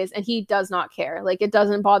doorways, and he does not care. Like it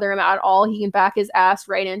doesn't bother him at all. He can back his ass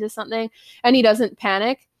right into something and he doesn't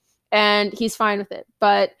panic and he's fine with it.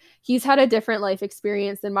 But he's had a different life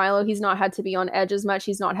experience than Milo. He's not had to be on edge as much.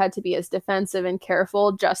 He's not had to be as defensive and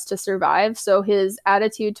careful just to survive. So his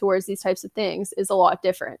attitude towards these types of things is a lot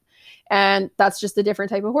different. And that's just a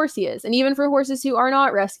different type of horse he is. And even for horses who are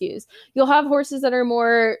not rescues, you'll have horses that are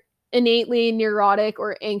more innately neurotic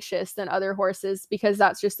or anxious than other horses because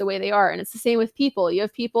that's just the way they are. And it's the same with people. You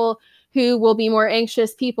have people who will be more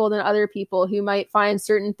anxious people than other people, who might find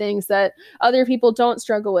certain things that other people don't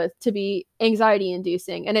struggle with to be anxiety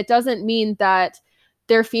inducing. And it doesn't mean that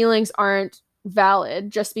their feelings aren't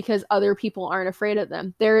valid just because other people aren't afraid of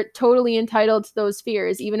them. They're totally entitled to those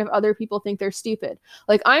fears, even if other people think they're stupid.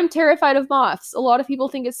 Like, I'm terrified of moths. A lot of people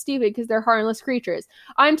think it's stupid because they're harmless creatures.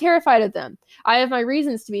 I'm terrified of them. I have my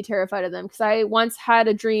reasons to be terrified of them because I once had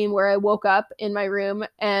a dream where I woke up in my room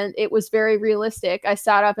and it was very realistic. I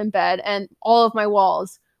sat up in bed and all of my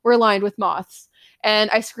walls were lined with moths.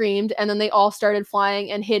 And I screamed, and then they all started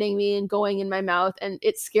flying and hitting me and going in my mouth, and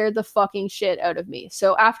it scared the fucking shit out of me.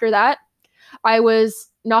 So after that, I was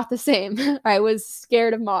not the same. I was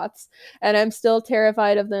scared of moths, and I'm still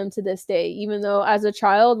terrified of them to this day. Even though as a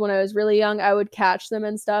child, when I was really young, I would catch them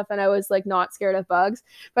and stuff, and I was like not scared of bugs.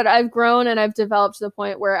 But I've grown and I've developed to the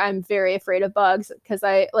point where I'm very afraid of bugs because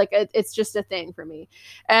I like it's just a thing for me.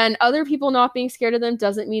 And other people not being scared of them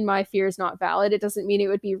doesn't mean my fear is not valid. It doesn't mean it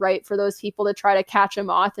would be right for those people to try to catch a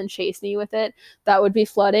moth and chase me with it. That would be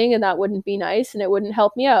flooding, and that wouldn't be nice, and it wouldn't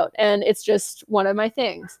help me out. And it's just one of my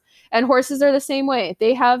things. And horses are the same way.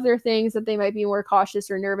 They have their things that they might be more cautious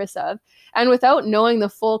or nervous of. And without knowing the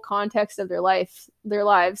full context of their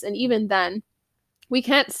lives, and even then, we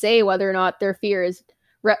can't say whether or not their fear is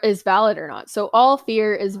valid or not. So all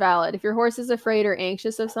fear is valid. If your horse is afraid or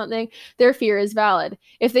anxious of something, their fear is valid.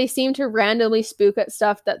 If they seem to randomly spook at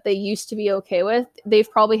stuff that they used to be okay with, they've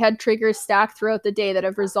probably had triggers stacked throughout the day that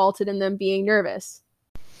have resulted in them being nervous.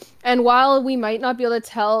 And while we might not be able to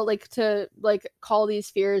tell, like, to like call these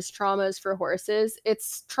fears traumas for horses,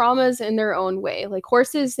 it's traumas in their own way. Like,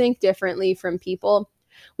 horses think differently from people.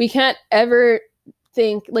 We can't ever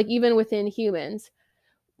think, like, even within humans,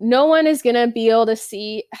 no one is going to be able to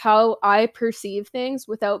see how I perceive things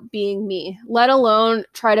without being me, let alone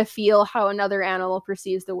try to feel how another animal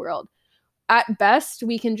perceives the world. At best,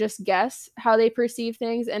 we can just guess how they perceive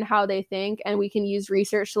things and how they think, and we can use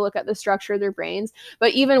research to look at the structure of their brains.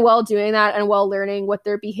 But even while doing that and while learning what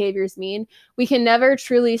their behaviors mean, we can never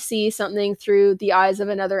truly see something through the eyes of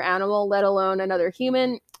another animal, let alone another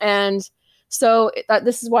human. And so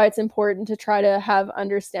this is why it's important to try to have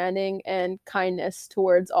understanding and kindness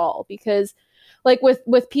towards all, because like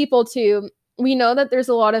with people too, we know that there's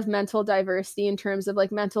a lot of mental diversity in terms of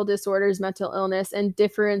like mental disorders, mental illness, and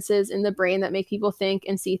differences in the brain that make people think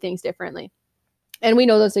and see things differently. And we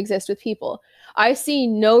know those exist with people. I see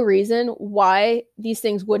no reason why these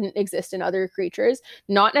things wouldn't exist in other creatures.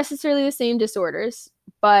 Not necessarily the same disorders,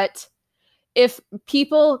 but if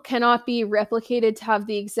people cannot be replicated to have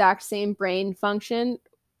the exact same brain function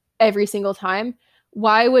every single time,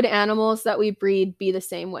 why would animals that we breed be the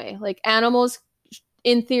same way? Like, animals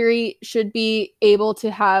in theory should be able to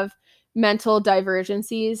have mental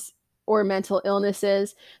divergencies or mental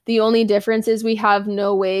illnesses. The only difference is we have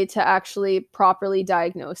no way to actually properly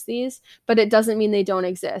diagnose these, but it doesn't mean they don't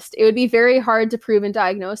exist. It would be very hard to prove and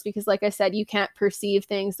diagnose because, like I said, you can't perceive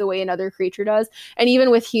things the way another creature does. And even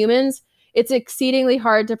with humans, it's exceedingly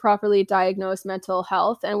hard to properly diagnose mental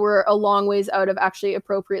health, and we're a long ways out of actually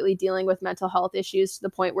appropriately dealing with mental health issues to the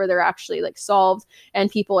point where they're actually like solved and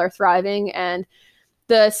people are thriving. And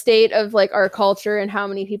the state of like our culture and how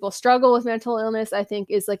many people struggle with mental illness, I think,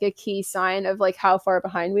 is like a key sign of like how far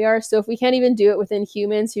behind we are. So if we can't even do it within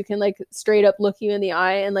humans who can like straight up look you in the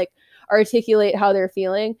eye and like articulate how they're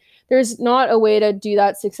feeling, there's not a way to do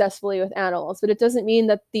that successfully with animals. But it doesn't mean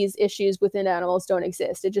that these issues within animals don't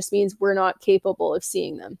exist. It just means we're not capable of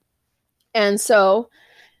seeing them. And so,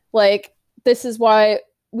 like, this is why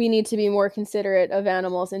we need to be more considerate of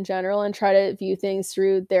animals in general and try to view things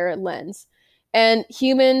through their lens. And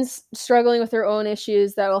humans struggling with their own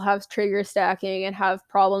issues that will have trigger stacking and have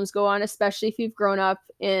problems go on, especially if you've grown up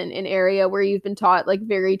in an area where you've been taught like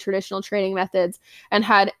very traditional training methods and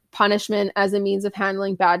had punishment as a means of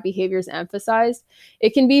handling bad behaviors emphasized.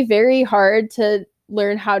 It can be very hard to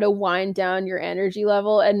learn how to wind down your energy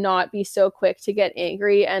level and not be so quick to get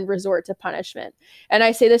angry and resort to punishment. And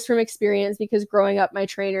I say this from experience because growing up, my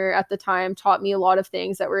trainer at the time taught me a lot of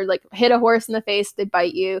things that were like hit a horse in the face, they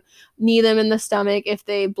bite you, knee them in the stomach if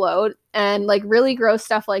they bloat, and like really gross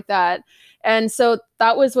stuff like that. And so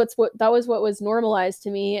that was what was normalized to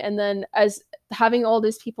me. And then as having all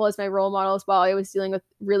these people as my role models while I was dealing with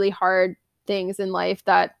really hard things in life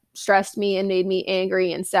that stressed me and made me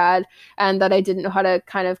angry and sad, and that I didn't know how to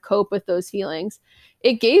kind of cope with those feelings,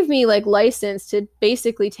 it gave me like license to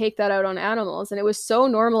basically take that out on animals. And it was so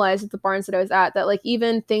normalized at the barns that I was at that like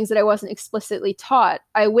even things that I wasn't explicitly taught,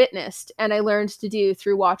 I witnessed and I learned to do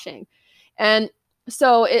through watching. And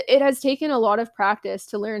so it has taken a lot of practice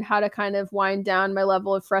to learn how to kind of wind down my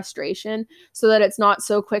level of frustration so that it's not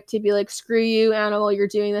so quick to be like, screw you, animal, you're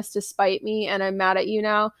doing this to spite me and I'm mad at you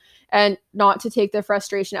now. And not to take the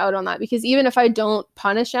frustration out on that. Because even if I don't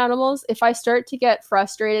punish animals, if I start to get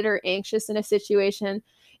frustrated or anxious in a situation,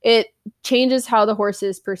 it changes how the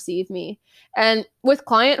horses perceive me. And with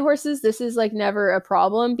client horses, this is like never a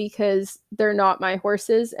problem because they're not my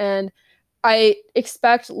horses. And I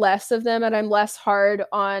expect less of them and I'm less hard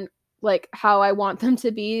on like how I want them to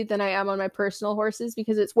be than I am on my personal horses,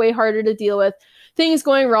 because it's way harder to deal with things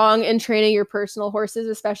going wrong in training your personal horses,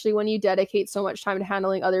 especially when you dedicate so much time to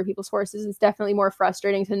handling other people's horses. It's definitely more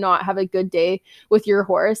frustrating to not have a good day with your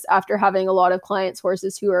horse after having a lot of clients'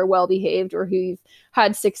 horses who are well behaved or who you've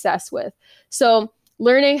had success with. So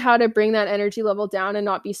learning how to bring that energy level down and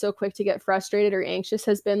not be so quick to get frustrated or anxious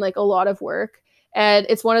has been like a lot of work. And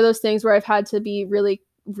it's one of those things where I've had to be really,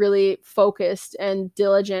 really focused and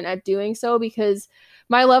diligent at doing so, because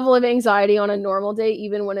my level of anxiety on a normal day,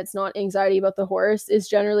 even when it's not anxiety about the horse, is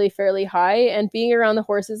generally fairly high. And being around the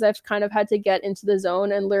horses, I've kind of had to get into the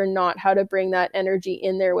zone and learn not how to bring that energy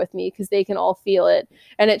in there with me, because they can all feel it.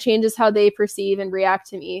 And it changes how they perceive and react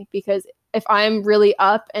to me, because if I'm really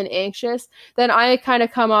up and anxious, then I kind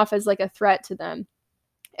of come off as like a threat to them.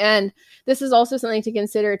 And this is also something to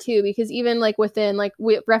consider too, because even like within like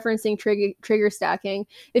referencing trigger stacking,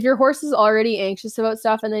 if your horse is already anxious about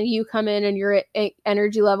stuff and then you come in and your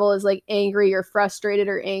energy level is like angry or frustrated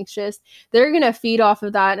or anxious, they're going to feed off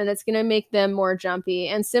of that and it's going to make them more jumpy.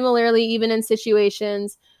 And similarly, even in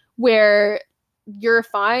situations where you're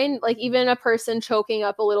fine, like even a person choking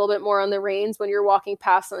up a little bit more on the reins when you're walking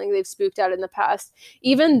past something they've spooked at in the past,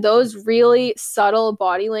 even those really subtle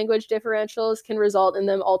body language differentials can result in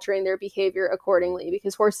them altering their behavior accordingly,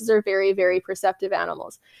 because horses are very, very perceptive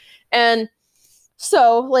animals. And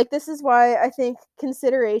so like this is why I think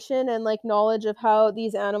consideration and like knowledge of how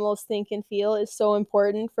these animals think and feel is so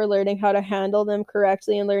important for learning how to handle them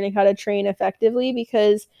correctly and learning how to train effectively,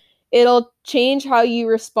 because it'll change how you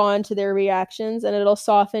respond to their reactions and it'll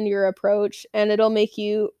soften your approach and it'll make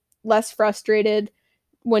you less frustrated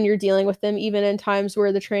when you're dealing with them, even in times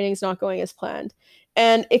where the training's not going as planned.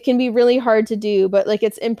 And it can be really hard to do, but like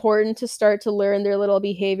it's important to start to learn their little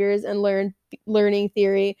behaviors and learn learning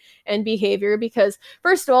theory and behavior, because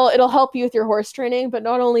first of all, it'll help you with your horse training, but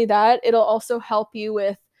not only that, it'll also help you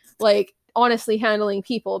with like honestly handling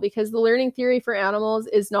people, because the learning theory for animals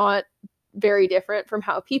is not very different from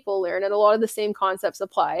how people learn, and a lot of the same concepts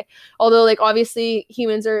apply. Although like obviously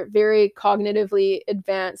humans are very cognitively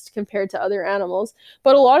advanced compared to other animals,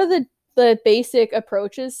 but a lot of the basic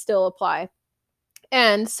approaches still apply.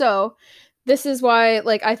 And so this is why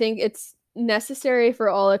like I think it's necessary for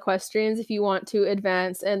all equestrians, if you want to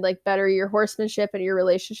advance and like better your horsemanship and your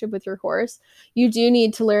relationship with your horse, you do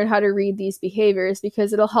need to learn how to read these behaviors,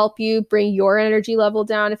 because it'll help you bring your energy level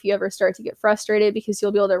down if you ever start to get frustrated, because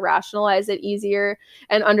you'll be able to rationalize it easier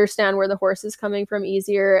and understand where the horse is coming from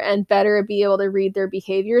easier and better be able to read their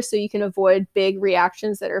behavior so you can avoid big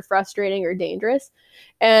reactions that are frustrating or dangerous.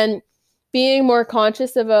 And being more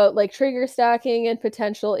conscious about like trigger stacking and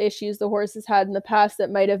potential issues the horses had in the past that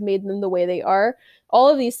might have made them the way they are. All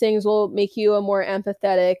of these things will make you a more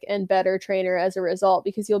empathetic and better trainer as a result,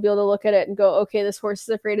 because you'll be able to look at it and go, okay, this horse is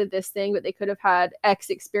afraid of this thing, but they could have had X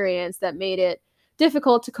experience that made it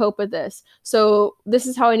difficult to cope with this. So this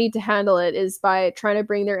is how I need to handle it, is by trying to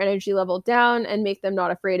bring their energy level down and make them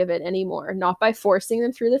not afraid of it anymore, not by forcing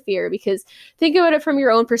them through the fear. Because think about it from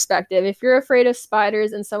your own perspective. If you're afraid of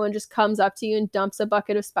spiders and someone just comes up to you and dumps a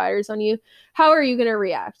bucket of spiders on you, how are you going to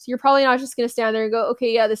react? You're probably not just going to stand there and go,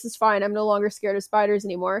 okay, yeah, this is fine. I'm no longer scared of spiders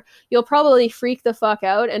anymore. You'll probably freak the fuck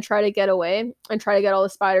out and try to get away and try to get all the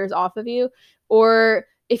spiders off of you. Or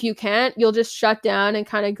if you can't, you'll just shut down and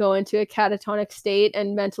kind of go into a catatonic state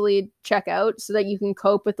and mentally check out so that you can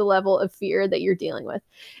cope with the level of fear that you're dealing with.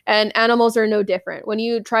 And animals are no different. When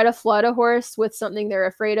you try to flood a horse with something they're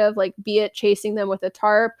afraid of, like be it chasing them with a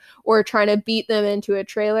tarp or trying to beat them into a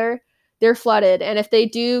trailer, they're flooded. And if they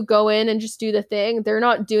do go in and just do the thing, they're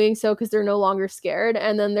not doing so because they're no longer scared.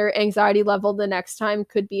 And then their anxiety level the next time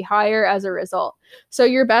could be higher as a result. So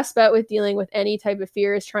your best bet with dealing with any type of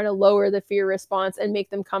fear is trying to lower the fear response and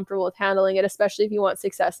make them comfortable with handling it, especially if you want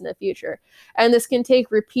success in the future. And this can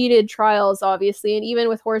take repeated trials, obviously. And even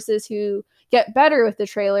with horses who get better with the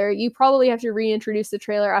trailer, you probably have to reintroduce the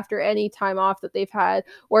trailer after any time off that they've had,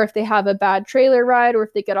 or if they have a bad trailer ride, or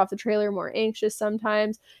if they get off the trailer more anxious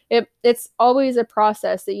sometimes. It's always a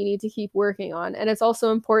process that you need to keep working on. And it's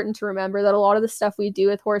also important to remember that a lot of the stuff we do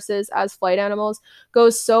with horses as flight animals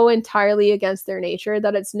goes so entirely against their nature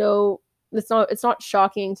that it's not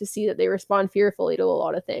shocking to see that they respond fearfully to a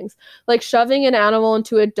lot of things. Like shoving an animal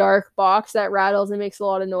into a dark box that rattles and makes a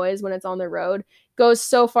lot of noise when it's on the road goes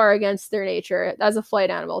so far against their nature as a flight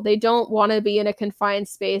animal. They don't want to be in a confined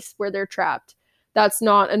space where they're trapped. That's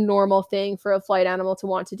not a normal thing for a flight animal to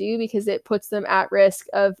want to do because it puts them at risk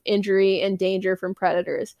of injury and danger from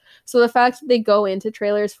predators. So the fact that they go into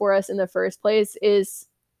trailers for us in the first place is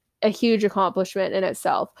a huge accomplishment in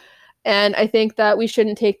itself. And I think that we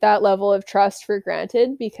shouldn't take that level of trust for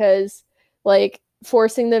granted because, like,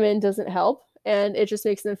 forcing them in doesn't help and it just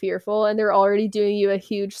makes them fearful. And they're already doing you a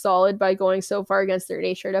huge solid by going so far against their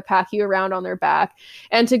nature to pack you around on their back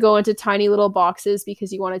and to go into tiny little boxes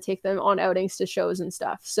because you want to take them on outings to shows and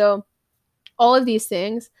stuff. So all of these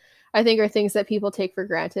things, I think, are things that people take for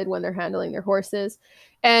granted when they're handling their horses.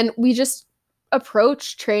 And we just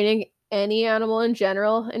approach training any animal in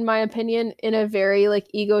general, in my opinion, in a very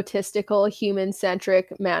like egotistical,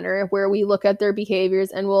 human-centric manner where we look at their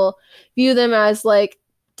behaviors and we'll view them as like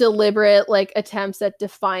deliberate like attempts at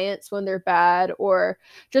defiance when they're bad, or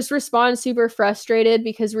just respond super frustrated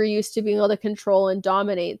because we're used to being able to control and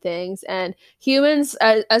dominate things. And humans,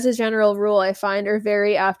 as a general rule, I find are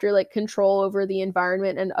very after like control over the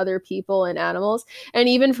environment and other people and animals. And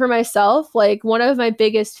even for myself, like one of my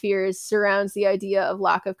biggest fears surrounds the idea of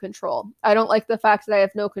lack of control. I don't like the fact that I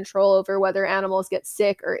have no control over whether animals get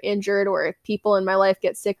sick or injured, or if people in my life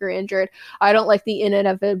get sick or injured. I don't like the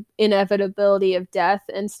inevitability of death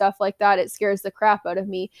and stuff like that. It scares the crap out of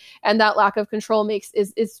me. And that lack of control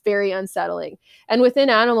is very unsettling. And within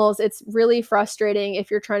animals, it's really frustrating if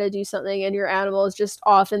you're trying to do something and your animal is just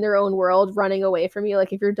off in their own world running away from you.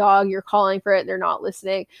 Like if your dog, you're calling for it and they're not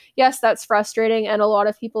listening. Yes, that's frustrating. And a lot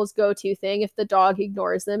of people's go-to thing, if the dog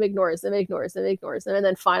ignores them, and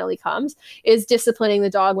then finally comes, is disciplining the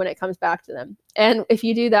dog when it comes back to them. And if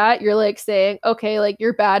you do that, you're like saying, okay, like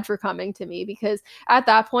you're bad for coming to me, because at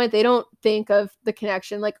that point, they don't think of the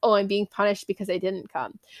connection like, oh, I'm being punished because I didn't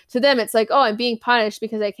come. To them, it's like, oh, I'm being punished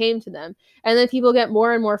because I came to them. And then people get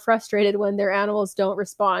more and more frustrated when their animals don't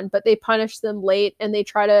respond, but they punish them late and they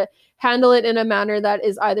try to handle it in a manner that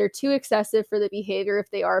is either too excessive for the behavior if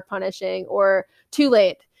they are punishing, or too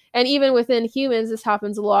late. And even within humans, this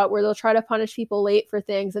happens a lot where they'll try to punish people late for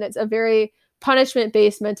things. And it's a very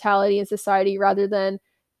punishment-based mentality in society rather than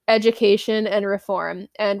education and reform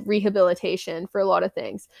and rehabilitation for a lot of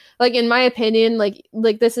things. Like in my opinion, like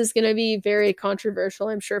this is going to be very controversial,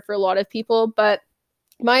 I'm sure, for a lot of people, but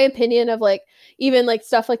my opinion of like even like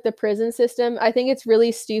stuff like the prison system, I think it's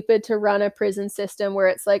really stupid to run a prison system where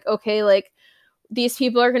it's like, okay, like these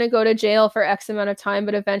people are going to go to jail for X amount of time,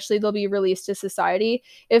 but eventually they'll be released to society.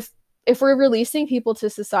 If we're releasing people to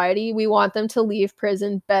society, we want them to leave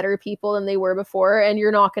prison better people than they were before. And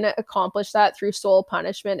you're not going to accomplish that through sole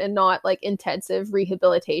punishment and not like intensive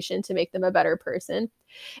rehabilitation to make them a better person.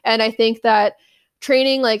 And I think that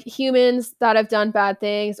training like humans that have done bad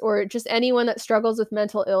things, or just anyone that struggles with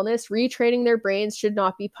mental illness, retraining their brains should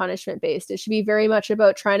not be punishment based. It should be very much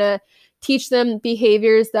about trying to teach them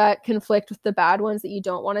behaviors that conflict with the bad ones that you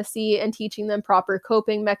don't want to see, and teaching them proper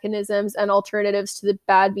coping mechanisms and alternatives to the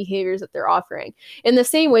bad behaviors that they're offering. In the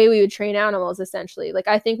same way we would train animals, essentially. Like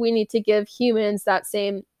I think we need to give humans that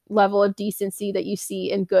same level of decency that you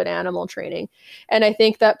see in good animal training. And I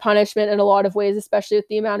think that punishment in a lot of ways, especially with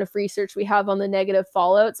the amount of research we have on the negative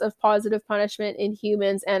fallouts of positive punishment in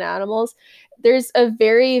humans and animals, there's a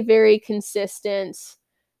very, very consistent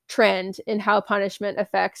trend in how punishment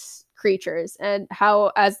affects creatures, and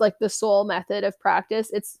how, as like the sole method of practice,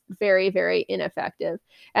 it's very, very ineffective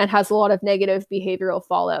and has a lot of negative behavioral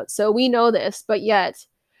fallout. So we know this, but yet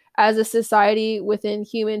as a society within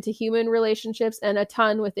human to human relationships and a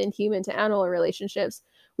ton within human to animal relationships,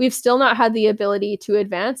 we've still not had the ability to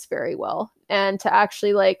advance very well and to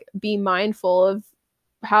actually like be mindful of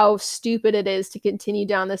how stupid it is to continue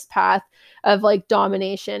down this path of like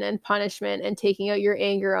domination and punishment and taking out your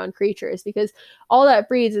anger on creatures, because all that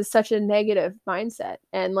breeds is such a negative mindset.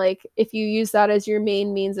 And like if you use that as your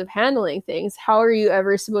main means of handling things, how are you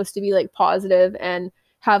ever supposed to be like positive and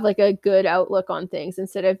have like a good outlook on things,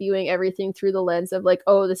 instead of viewing everything through the lens of like,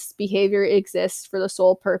 oh, this behavior exists for the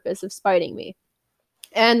sole purpose of spiting me?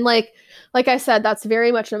 And like I said, that's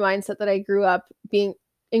very much a mindset that I grew up being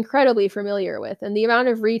incredibly familiar with, and the amount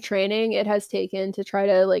of retraining it has taken to try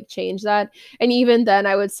to like change that. And even then,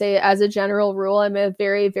 I would say as a general rule, I'm a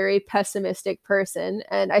very, very pessimistic person,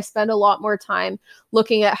 and I spend a lot more time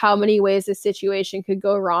looking at how many ways a situation could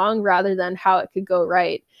go wrong rather than how it could go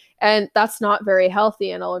right. And that's not very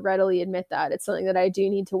healthy, and I'll readily admit that. It's something that I do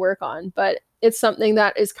need to work on, but it's something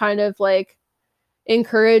that is kind of like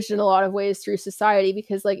encouraged in a lot of ways through society,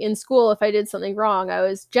 because like in school, if I did something wrong, I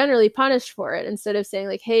was generally punished for it, instead of saying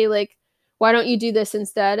like, hey, like, why don't you do this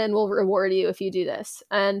instead, and we'll reward you if you do this.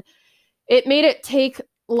 And it made it take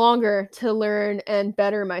longer to learn and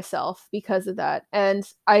better myself because of that. And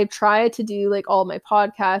I try to do like all my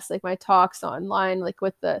podcasts, like my talks online, like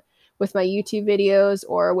with my YouTube videos,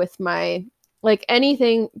 or with my like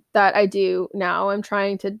anything that I do now, I'm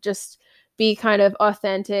trying to just be kind of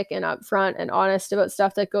authentic and upfront and honest about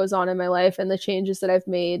stuff that goes on in my life and the changes that I've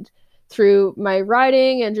made through my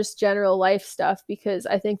writing and just general life stuff, because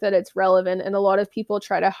I think that it's relevant. And a lot of people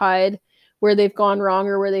try to hide where they've gone wrong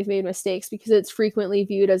or where they've made mistakes because it's frequently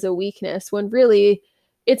viewed as a weakness, when really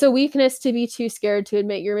it's a weakness to be too scared to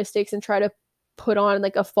admit your mistakes and try to put on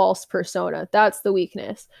like a false persona. That's the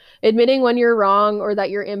weakness. Admitting when you're wrong or that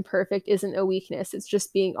you're imperfect isn't a weakness. It's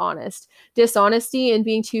just being honest. Dishonesty and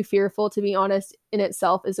being too fearful to be honest in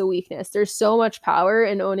itself is a weakness. There's so much power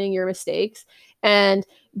in owning your mistakes and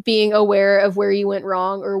being aware of where you went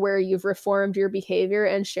wrong or where you've reformed your behavior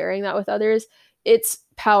and sharing that with others. It's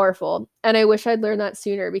powerful. And I wish I'd learned that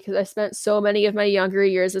sooner, because I spent so many of my younger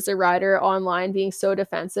years as a rider online being so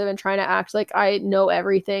defensive and trying to act like I know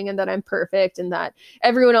everything and that I'm perfect and that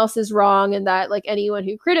everyone else is wrong and that like anyone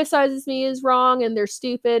who criticizes me is wrong and they're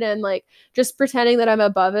stupid, and like just pretending that I'm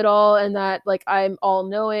above it all and that like I'm all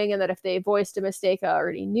knowing and that if they voiced a mistake, I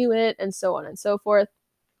already knew it, and so on and so forth.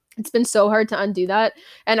 It's been so hard to undo that.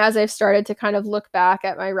 And as I've started to kind of look back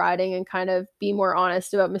at my riding and kind of be more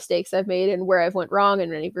honest about mistakes I've made and where I've went wrong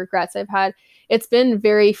and any regrets I've had, it's been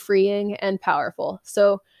very freeing and powerful.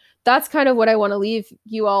 So that's kind of what I want to leave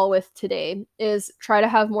you all with today, is try to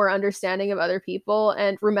have more understanding of other people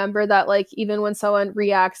and remember that like even when someone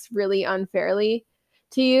reacts really unfairly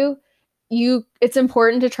to you, it's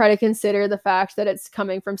important to try to consider the fact that it's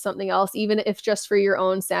coming from something else, even if just for your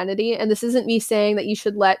own sanity. And this isn't me saying that you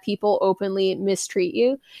should let people openly mistreat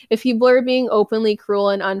you. If people are being openly cruel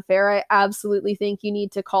and unfair, I absolutely think you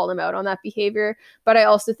need to call them out on that behavior. But I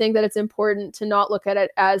also think that it's important to not look at it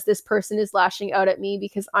as this person is lashing out at me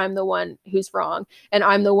because I'm the one who's wrong and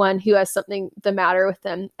I'm the one who has something the matter with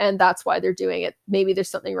them, and that's why they're doing it. Maybe there's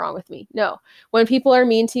something wrong with me. No. When people are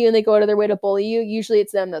mean to you and they go out of their way to bully you, usually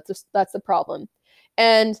it's them that's the problem.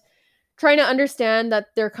 And trying to understand that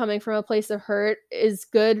they're coming from a place of hurt is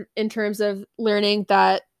good in terms of learning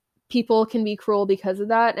that people can be cruel because of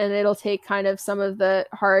that, and it'll take kind of some of the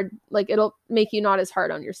hard, like it'll make you not as hard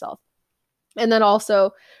on yourself. And then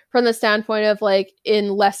also from the standpoint of like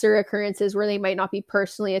in lesser occurrences where they might not be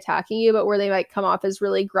personally attacking you, but where they might come off as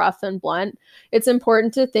really gruff and blunt, it's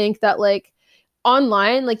important to think that like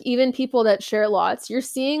online, like even people that share lots, you're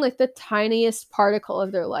seeing like the tiniest particle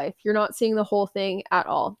of their life. You're not seeing the whole thing at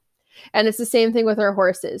all. And it's the same thing with our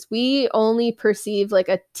horses. We only perceive like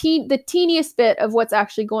the teeniest bit of what's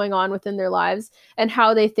actually going on within their lives and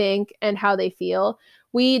how they think and how they feel.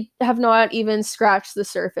 We have not even scratched the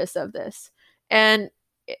surface of this. And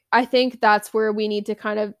I think that's where we need to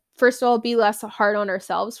kind of, first of all, be less hard on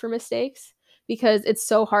ourselves for mistakes, because it's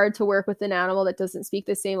so hard to work with an animal that doesn't speak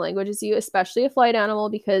the same language as you, especially a flight animal,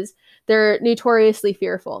 because they're notoriously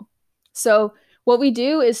fearful. So what we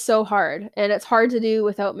do is so hard, and it's hard to do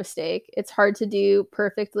without mistake. It's hard to do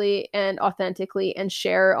perfectly and authentically and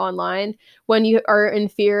share online when you are in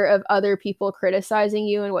fear of other people criticizing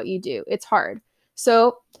you and what you do. It's hard.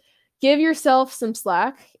 So give yourself some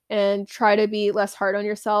slack and try to be less hard on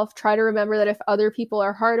yourself. Try to remember that if other people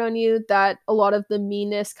are hard on you, that a lot of the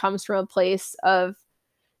meanness comes from a place of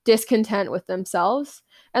discontent with themselves.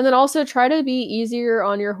 And then also try to be easier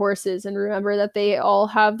on your horses and remember that they all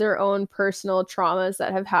have their own personal traumas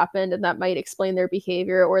that have happened and that might explain their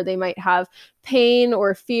behavior, or they might have pain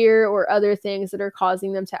or fear or other things that are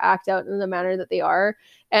causing them to act out in the manner that they are.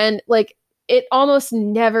 And like, it almost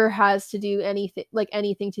never has to do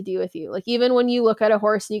anything to do with you. Like, even when you look at a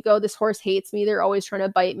horse and you go, this horse hates me, they're always trying to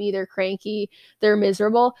bite me, they're cranky, they're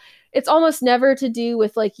miserable, it's almost never to do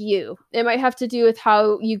with like you. It might have to do with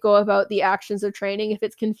how you go about the actions of training. If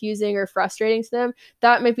it's confusing or frustrating to them,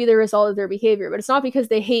 that might be the result of their behavior. But it's not because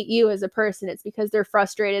they hate you as a person. It's because they're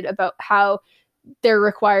frustrated about how they're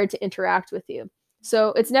required to interact with you. So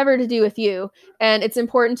it's never to do with you. And it's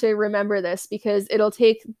important to remember this because it'll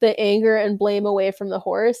take the anger and blame away from the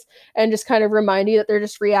horse and just kind of remind you that they're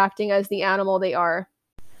just reacting as the animal they are.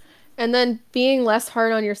 And then being less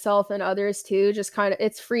hard on yourself and others too, just kind of,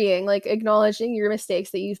 it's freeing. Like, acknowledging your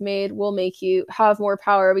mistakes that you've made will make you have more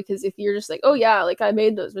power, because if you're just like, oh yeah, like I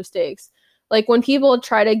made those mistakes. Like, when people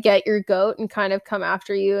try to get your goat and kind of come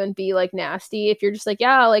after you and be like nasty, if you're just like,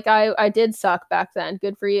 yeah, like I did suck back then,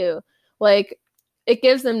 good for you. Like, it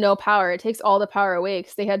gives them no power. It takes all the power away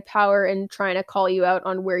because they had power in trying to call you out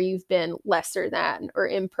on where you've been lesser than or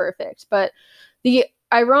imperfect. But the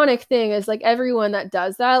ironic thing is, like, everyone that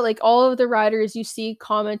does that, like all of the riders you see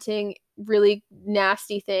commenting really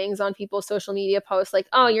nasty things on people's social media posts, like,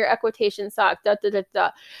 oh, your equitation sucked, da da da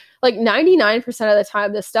da. Like 99% of the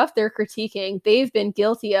time, the stuff they're critiquing, they've been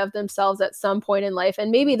guilty of themselves at some point in life,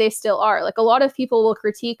 and maybe they still are. Like, a lot of people will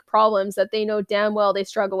critique problems that they know damn well they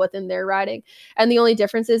struggle with in their riding, and the only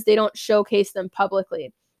difference is they don't showcase them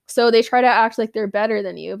publicly. So they try to act like they're better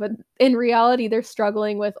than you, but in reality, they're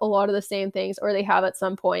struggling with a lot of the same things, or they have at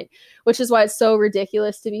some point, which is why it's so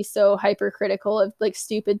ridiculous to be so hypercritical of like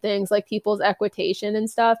stupid things like people's equitation and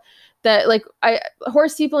stuff. That like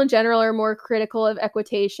horse people in general are more critical of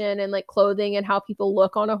equitation and like clothing and how people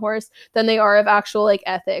look on a horse than they are of actual like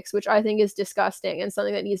ethics, which I think is disgusting and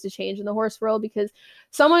something that needs to change in the horse world, because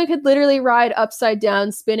someone could literally ride upside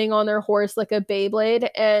down spinning on their horse like a Beyblade,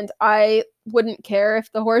 and I wouldn't care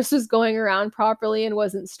if the horse was going around properly and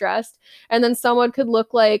wasn't stressed. And then someone could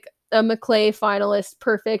look like a Maclay finalist,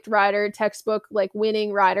 perfect rider, textbook like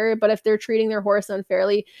winning rider, but if they're treating their horse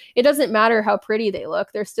unfairly, it doesn't matter how pretty they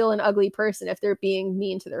look. They're still an ugly person if they're being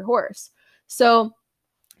mean to their horse. So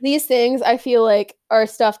these things I feel like are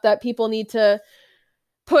stuff that people need to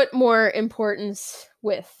put more importance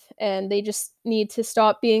with, and they just need to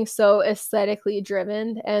stop being so aesthetically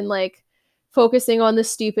driven and like focusing on the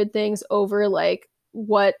stupid things over like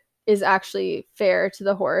what is actually fair to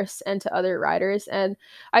the horse and to other riders. And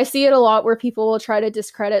I see it a lot where people will try to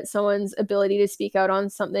discredit someone's ability to speak out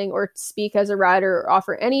on something or speak as a rider or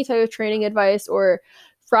offer any type of training advice or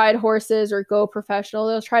ride horses or go professional.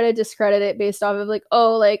 They'll try to discredit it based off of like,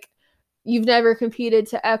 oh, like you've never competed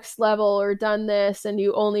to X level or done this and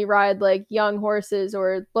you only ride like young horses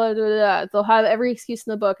or blah, blah, blah. They'll have every excuse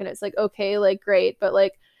in the book, and it's like, okay, like great, but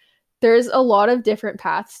like there's a lot of different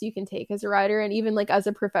paths you can take as a rider, and even like as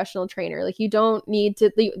a professional trainer. Like, you don't need to,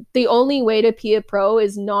 the only way to be a pro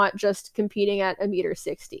is not just competing at 1.60 meters.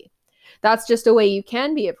 That's just a way you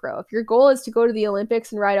can be a pro. If your goal is to go to the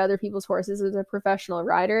Olympics and ride other people's horses as a professional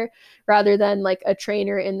rider, rather than like a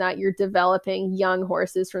trainer in that you're developing young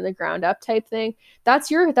horses from the ground up type thing, that's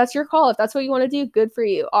your call. If that's what you want to do, good for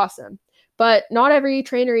you. Awesome. But not every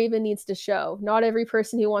trainer even needs to show. Not every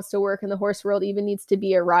person who wants to work in the horse world even needs to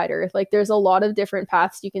be a rider. Like, there's a lot of different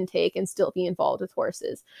paths you can take and still be involved with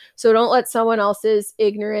horses. So don't let someone else's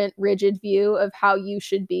ignorant, rigid view of how you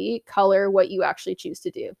should be color what you actually choose to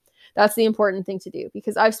do. That's the important thing to do,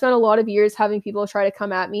 because I've spent a lot of years having people try to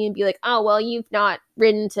come at me and be like, oh, well, you've not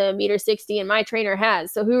ridden to 1.60 meters and my trainer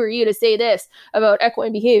has. So who are you to say this about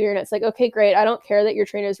equine behavior? And it's like, okay, great. I don't care that your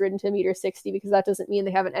trainer's ridden to 1.60 meters because that doesn't mean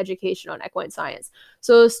they have an education on equine science.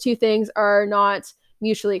 So those two things are not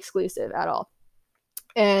mutually exclusive at all.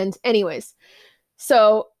 And anyways,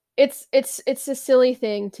 so it's a silly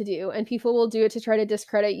thing to do, and people will do it to try to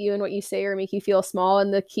discredit you and what you say or make you feel small.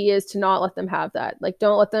 And the key is to not let them have that. Like,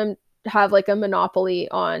 don't let them have like a monopoly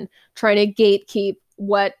on trying to gatekeep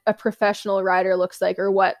what a professional rider looks like, or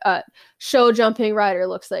what a show jumping rider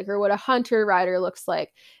looks like, or what a hunter rider looks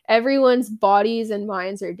like. Everyone's bodies and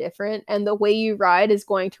minds are different, and the way you ride is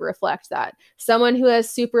going to reflect that. Someone who has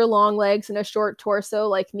super long legs and a short torso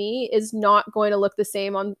like me is not going to look the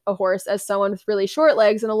same on a horse as someone with really short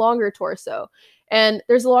legs and a longer torso. And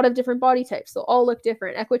there's a lot of different body types. They'll all look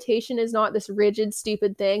different. Equitation is not this rigid,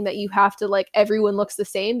 stupid thing that you have to like everyone looks the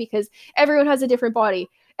same, because everyone has a different body.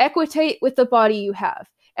 Equitate with the body you have.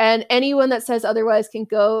 And anyone that says otherwise can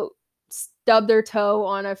go stub their toe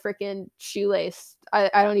on a freaking shoelace.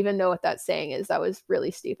 I don't even know what that saying is. That was really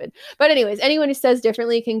stupid. But anyways, anyone who says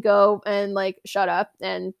differently can go and like shut up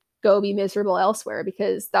and go be miserable elsewhere,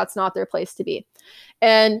 because that's not their place to be.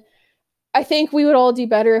 And I think we would all do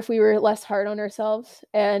better if we were less hard on ourselves,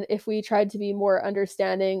 and if we tried to be more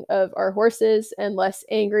understanding of our horses and less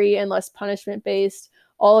angry and less punishment based.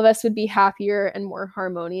 All of us would be happier and more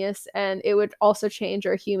harmonious, and it would also change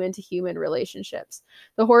our human to human relationships.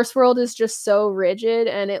 The horse world is just so rigid,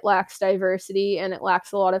 and it lacks diversity, and it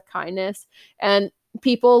lacks a lot of kindness, and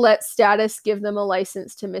people let status give them a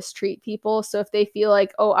license to mistreat people. So if they feel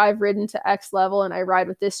like, oh, I've ridden to X level and I ride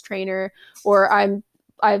with this trainer, or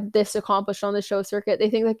I've this accomplished on the show circuit,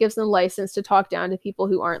 they think that gives them license to talk down to people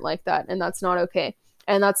who aren't like that, and that's not okay.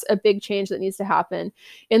 And that's a big change that needs to happen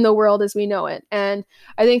in the world as we know it. And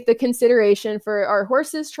I think the consideration for our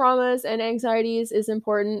horses' traumas and anxieties is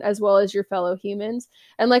important, as well as your fellow humans.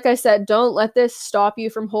 And like I said, don't let this stop you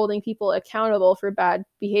from holding people accountable for bad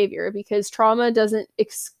behavior, because trauma doesn't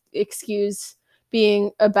excuse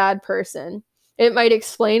being a bad person. It might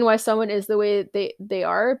explain why someone is the way they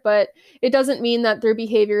are, but it doesn't mean that their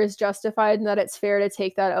behavior is justified and that it's fair to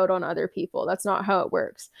take that out on other people. That's not how it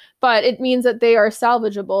works. But it means that they are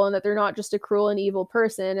salvageable, and that they're not just a cruel and evil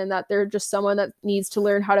person, and that they're just someone that needs to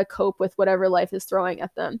learn how to cope with whatever life is throwing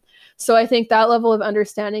at them. So I think that level of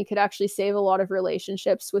understanding could actually save a lot of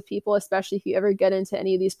relationships with people, especially if you ever get into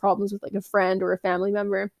any of these problems with like a friend or a family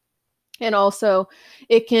member. And also,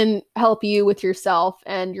 it can help you with yourself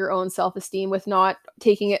and your own self-esteem, with not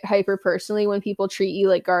taking it hyper personally when people treat you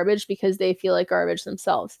like garbage because they feel like garbage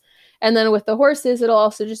themselves. And then with the horses, it'll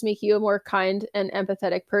also just make you a more kind and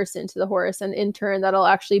empathetic person to the horse. And in turn, that'll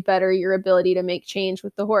actually better your ability to make change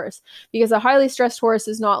with the horse, because a highly stressed horse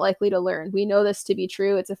is not likely to learn. We know this to be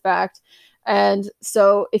true. It's a fact. And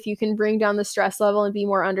so if you can bring down the stress level and be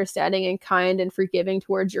more understanding and kind and forgiving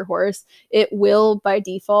towards your horse, it will by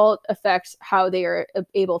default affect how they are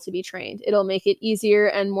able to be trained. It'll make it easier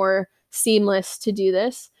and more seamless to do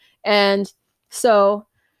this. And so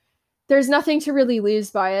there's nothing to really lose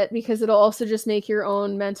by it, because it'll also just make your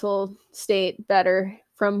own mental state better,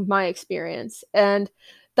 from my experience. And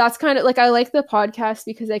that's kind of like, I like the podcast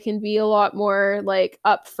because I can be a lot more like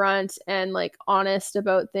upfront and like honest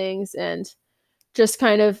about things, and just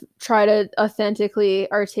kind of try to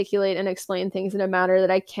authentically articulate and explain things in a manner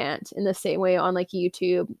that I can't in the same way on like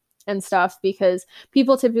YouTube and stuff, because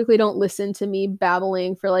people typically don't listen to me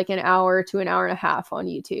babbling for like an hour to an hour and a half on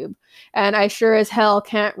YouTube. And I sure as hell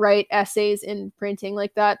can't write essays in printing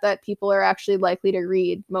like that people are actually likely to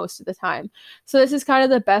read most of the time. So this is kind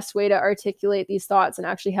of the best way to articulate these thoughts and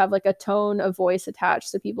actually have like a tone of voice attached,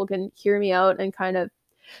 so people can hear me out and kind of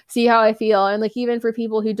see how I feel. And like, even for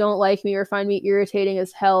people who don't like me or find me irritating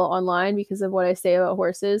as hell online because of what I say about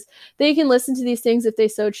horses, they can listen to these things if they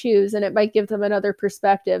so choose, and it might give them another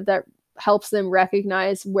perspective that helps them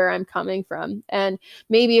recognize where I'm coming from. And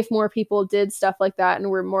maybe if more people did stuff like that and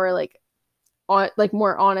were more like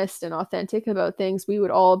more honest and authentic about things, we would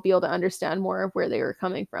all be able to understand more of where they were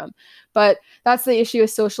coming from. But that's the issue with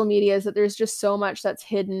social media, is that there's just so much that's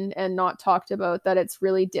hidden and not talked about, that it's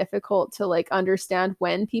really difficult to like understand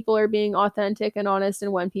when people are being authentic and honest,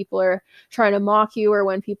 and when people are trying to mock you, or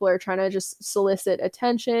when people are trying to just solicit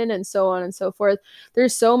attention, and so on and so forth.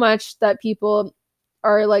 There's so much that people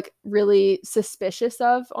are like really suspicious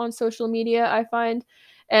of on social media, I find.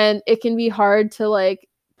 And it can be hard to like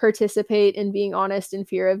participate in being honest in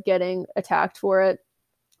fear of getting attacked for it,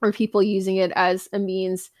 or people using it as a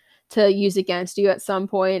means to use against you at some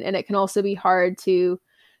point. And it can also be hard to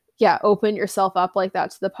open yourself up like that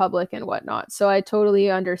to the public and whatnot. So I totally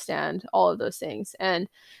understand all of those things. And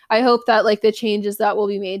I hope that like the changes that will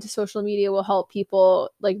be made to social media will help people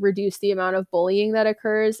like reduce the amount of bullying that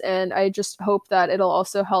occurs. And I just hope that it'll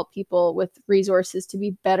also help people with resources to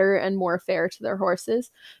be better and more fair to their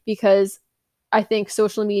horses, because I think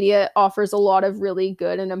social media offers a lot of really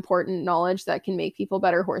good and important knowledge that can make people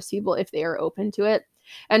better horse people if they are open to it.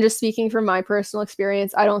 And just speaking from my personal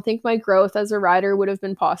experience, I don't think my growth as a rider would have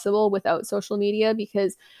been possible without social media,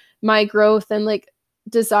 because my growth and like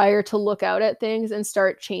desire to look out at things and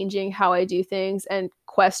start changing how I do things and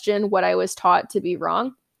question what I was taught to be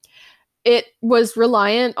wrong. It was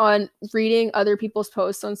reliant on reading other people's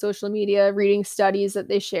posts on social media, reading studies that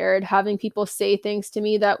they shared, having people say things to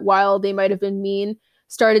me that, while they might have been mean,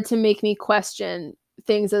 started to make me question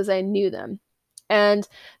things as I knew them. And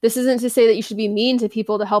this isn't to say that you should be mean to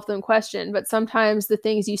people to help them question, but sometimes the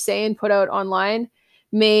things you say and put out online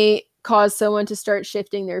may cause someone to start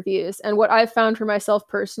shifting their views. And what I've found for myself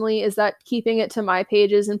personally is that keeping it to my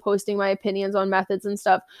pages and posting my opinions on methods and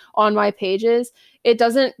stuff on my pages, it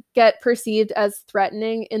doesn't get perceived as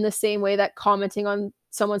threatening in the same way that commenting on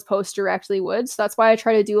someone's post directly would. So that's why I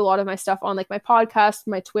try to do a lot of my stuff on like my podcast,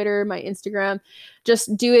 my Twitter, my Instagram,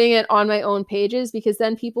 just doing it on my own pages, because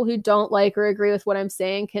then people who don't like or agree with what I'm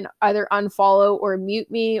saying can either unfollow or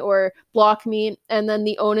mute me or block me. And then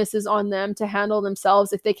the onus is on them to handle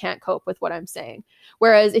themselves if they can't cope with what I'm saying.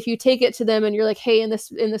 Whereas if you take it to them and you're like, hey, in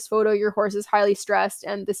this photo, your horse is highly stressed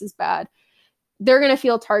and this is bad, they're going to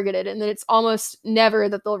feel targeted, and then it's almost never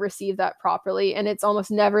that they'll receive that properly, and it's almost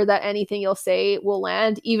never that anything you'll say will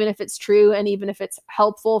land, even if it's true and even if it's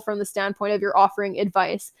helpful from the standpoint of you're offering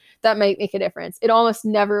advice that might make a difference. It almost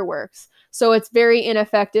never works. So it's very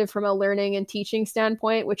ineffective from a learning and teaching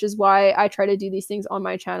standpoint, which is why I try to do these things on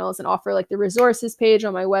my channels and offer like the resources page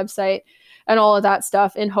on my website and all of that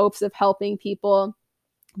stuff in hopes of helping people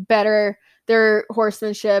better their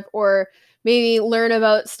horsemanship, or maybe learn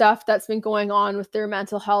about stuff that's been going on with their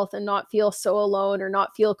mental health and not feel so alone, or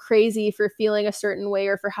not feel crazy for feeling a certain way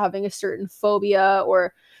or for having a certain phobia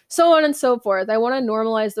or so on and so forth. I want to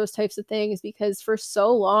normalize those types of things because for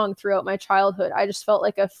so long throughout my childhood, I just felt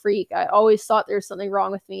like a freak. I always thought there was something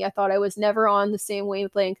wrong with me. I thought I was never on the same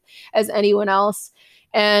wavelength as anyone else.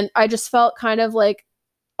 And I just felt kind of like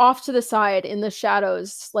off to the side in the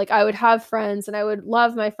shadows. Like I would have friends and I would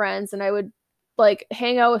love my friends and I would like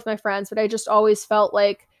hang out with my friends, but I just always felt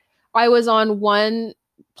like I was on one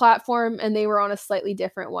platform and they were on a slightly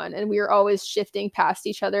different one, and we were always shifting past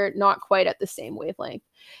each other, not quite at the same wavelength.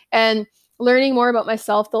 And learning more about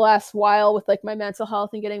myself the last while with like my mental health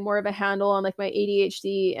and getting more of a handle on like my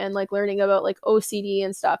ADHD and like learning about like OCD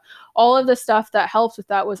and stuff, all of the stuff that helped with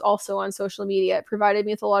that was also on social media. It provided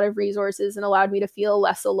me with a lot of resources and allowed me to feel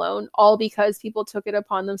less alone, all because people took it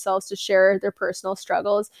upon themselves to share their personal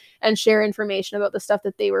struggles and share information about the stuff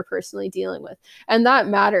that they were personally dealing with. And that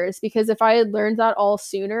matters, because if I had learned that all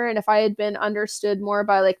sooner, and if I had been understood more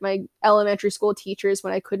by like my elementary school teachers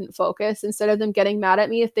when I couldn't focus, instead of them getting mad at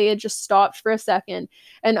me, if they had just stopped for a second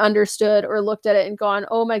and understood or looked at it and gone,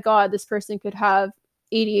 oh my God, this person could have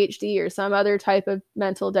ADHD or some other type of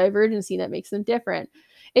mental divergency that makes them different,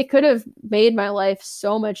 it could have made my life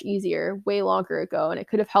so much easier way longer ago. And it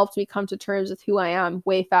could have helped me come to terms with who I am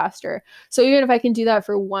way faster. So even if I can do that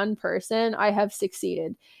for one person, I have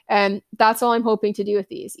succeeded. And that's all I'm hoping to do with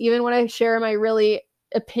these. Even when I share my really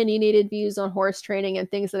opinionated views on horse training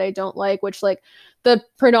and things that I don't like, which like the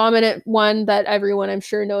predominant one that everyone I'm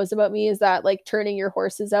sure knows about me is that like turning your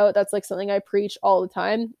horses out. That's like something I preach all the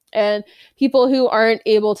time. And people who aren't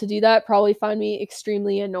able to do that probably find me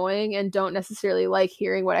extremely annoying and don't necessarily like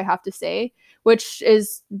hearing what I have to say, which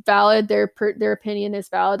is valid. Their opinion is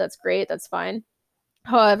valid. That's great. That's fine.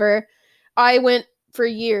 However, I went for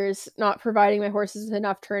years not providing my horses with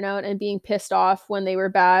enough turnout and being pissed off when they were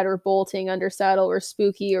bad or bolting under saddle or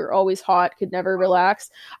spooky or always hot, could never relax.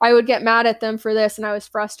 I would get mad at them for this, and I was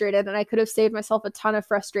frustrated, and I could have saved myself a ton of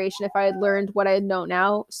frustration if I had learned what I know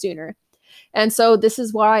now sooner. And so this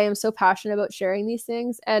is why I am so passionate about sharing these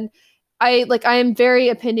things. And I am very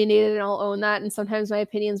opinionated, and I'll own that. And sometimes my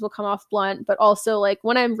opinions will come off blunt, but also like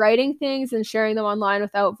when I'm writing things and sharing them online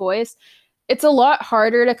without voice, it's a lot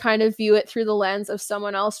harder to kind of view it through the lens of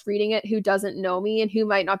someone else reading it who doesn't know me and who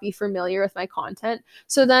might not be familiar with my content.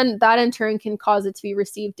 So then that in turn can cause it to be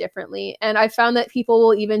received differently. And I found that people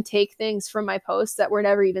will even take things from my posts that were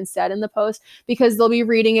never even said in the post because they'll be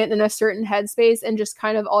reading it in a certain headspace and just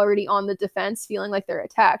kind of already on the defense, feeling like they're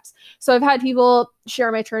attacked. So I've had people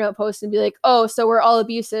share my turnout post and be like, oh, so we're all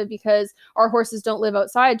abusive because our horses don't live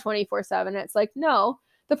outside 24/7. And it's like, no.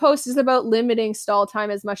 The post is about limiting stall time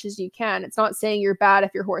as much as you can. It's not saying you're bad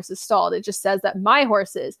if your horse is stalled. It just says that my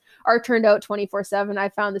horses are turned out 24/7. I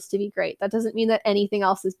found this to be great. That doesn't mean that anything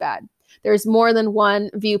else is bad. There's more than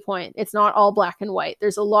one viewpoint. It's not all black and white.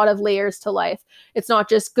 There's a lot of layers to life. It's not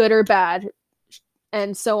just good or bad,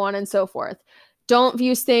 and so on and so forth. Don't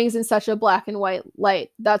view things in such a black and white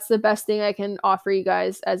light. That's the best thing I can offer you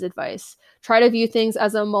guys as advice. Try to view things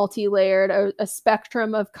as a multi-layered, a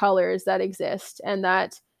spectrum of colors that exist, and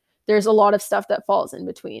that there's a lot of stuff that falls in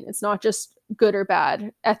between. It's not just good or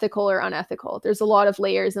bad, ethical or unethical. There's a lot of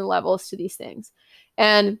layers and levels to these things.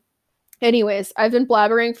 And anyways, I've been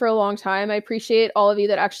blabbering for a long time. I appreciate all of you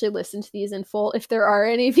that actually listen to these in full, if there are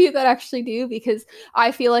any of you that actually do, because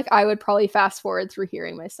I feel like I would probably fast forward through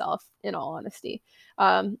hearing myself, in all honesty.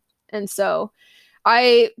 And so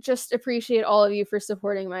I just appreciate all of you for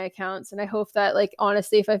supporting my accounts. And I hope that, like,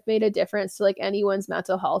 honestly, if I've made a difference to like anyone's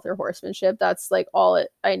mental health or horsemanship, that's like all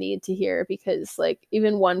I need to hear, because like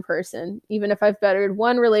even one person, even if I've bettered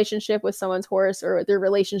one relationship with someone's horse or their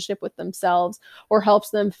relationship with themselves, or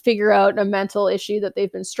helps them figure out a mental issue that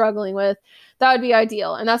they've been struggling with, that would be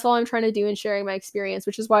ideal. And that's all I'm trying to do in sharing my experience,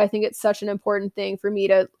 which is why I think it's such an important thing for me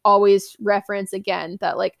to always reference again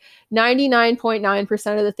that like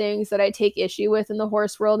 99.9% of the things that I take issue with in the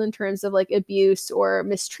horse world in terms of like abuse or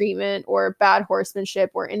mistreatment or bad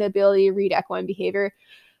horsemanship or inability to read equine behavior,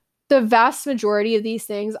 the vast majority of these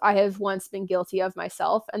things I have once been guilty of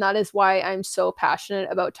myself. And that is why I'm so passionate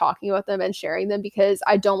about talking about them and sharing them, because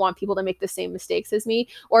I don't want people to make the same mistakes as me.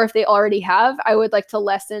 Or if they already have, I would like to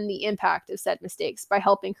lessen the impact of said mistakes by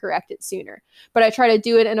helping correct it sooner. But I try to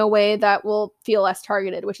do it in a way that will feel less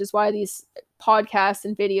targeted, which is why these podcasts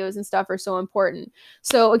and videos and stuff are so important.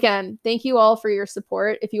 So again, thank you all for your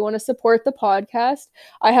support. If you want to support the podcast,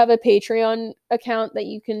 I have a Patreon account that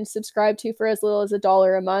you can subscribe to for as little as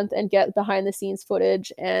 $1 a month and get behind the scenes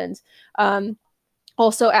footage and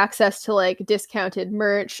also access to like discounted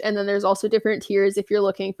merch. And then there's also different tiers if you're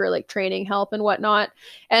looking for like training help and whatnot.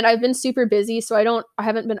 And I've been super busy, so I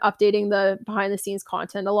haven't been updating the behind the scenes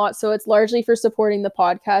content a lot. So it's largely for supporting the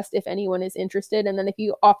podcast if anyone is interested. And then if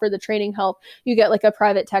you offer the training help, you get like a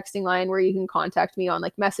private texting line where you can contact me on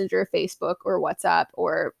like Messenger, Facebook, or WhatsApp,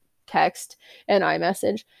 or text and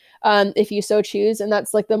iMessage, if you so choose. And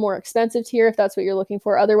that's like the more expensive tier if that's what you're looking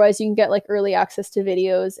for. Otherwise, you can get like early access to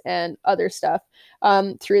videos and other stuff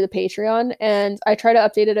through the Patreon. And I try to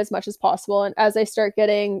update it as much as possible. And as I start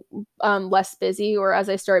getting less busy, or as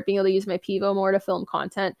I start being able to use my Pivo more to film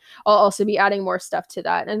content, I'll also be adding more stuff to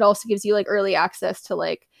that. And it also gives you like early access to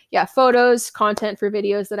like, photos, content for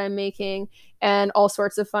videos that I'm making, and all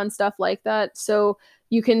sorts of fun stuff like that. So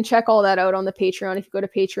you can check all that out on the Patreon if you go to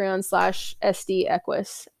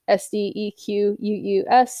patreon.com/SDEquus,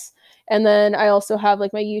 SDEQUUS. And then I also have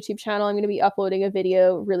like my YouTube channel. I'm going to be uploading a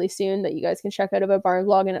video really soon that you guys can check out of a barn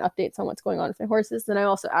vlog and updates on what's going on with my horses. Then I'm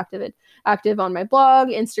also active on my blog,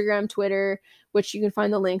 Instagram, Twitter, which you can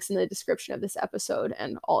find the links in the description of this episode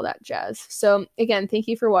and all that jazz. So again, thank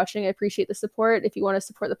you for watching. I appreciate the support. If you want to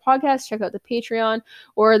support the podcast, check out the Patreon,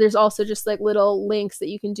 or there's also just like little links that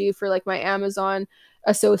you can do for like my Amazon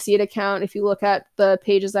associate account. If you look at the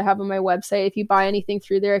pages I have on my website, if you buy anything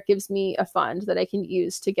through there, it gives me a fund that I can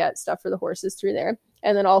use to get stuff for the horses through there.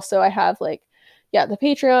 And then also I have like, the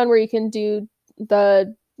Patreon where you can do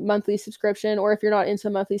the monthly subscription, or if you're not into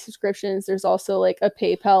monthly subscriptions, there's also like a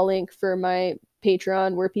PayPal link for my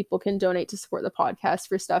Patreon where people can donate to support the podcast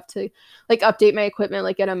for stuff to like update my equipment,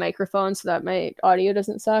 like get a microphone so that my audio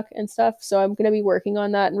doesn't suck and stuff. So I'm going to be working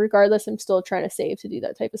on that. And regardless, I'm still trying to save to do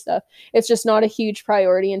that type of stuff. It's just not a huge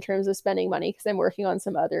priority in terms of spending money because I'm working on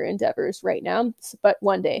some other endeavors right now, but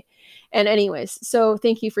one day. And anyways, so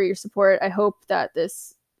thank you for your support. I hope that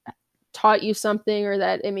this taught you something, or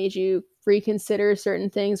that it made you reconsider certain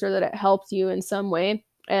things, or that it helped you in some way.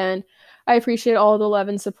 And I appreciate all the love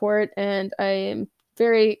and support, and I am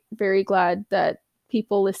very, very glad that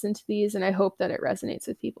people listen to these, and I hope that it resonates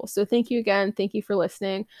with people. So thank you again. Thank you for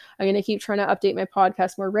listening. I'm going to keep trying to update my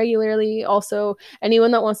podcast more regularly. Also,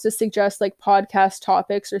 anyone that wants to suggest like podcast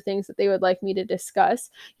topics or things that they would like me to discuss,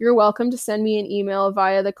 you're welcome to send me an email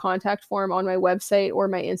via the contact form on my website or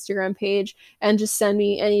my Instagram page, and just send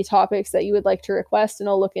me any topics that you would like to request, and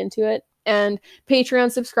I'll look into it. And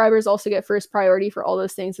Patreon subscribers also get first priority for all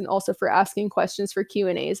those things, and also for asking questions for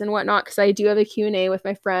Q&As and whatnot, because I do have a Q&A with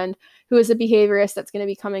my friend who is a behaviorist that's going to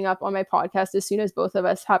be coming up on my podcast as soon as both of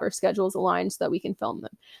us have our schedules aligned so that we can film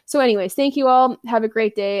them. So anyways, thank you all. Have a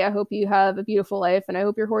great day. I hope you have a beautiful life, and I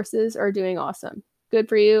hope your horses are doing awesome. Good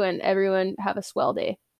for you, and everyone have a swell day.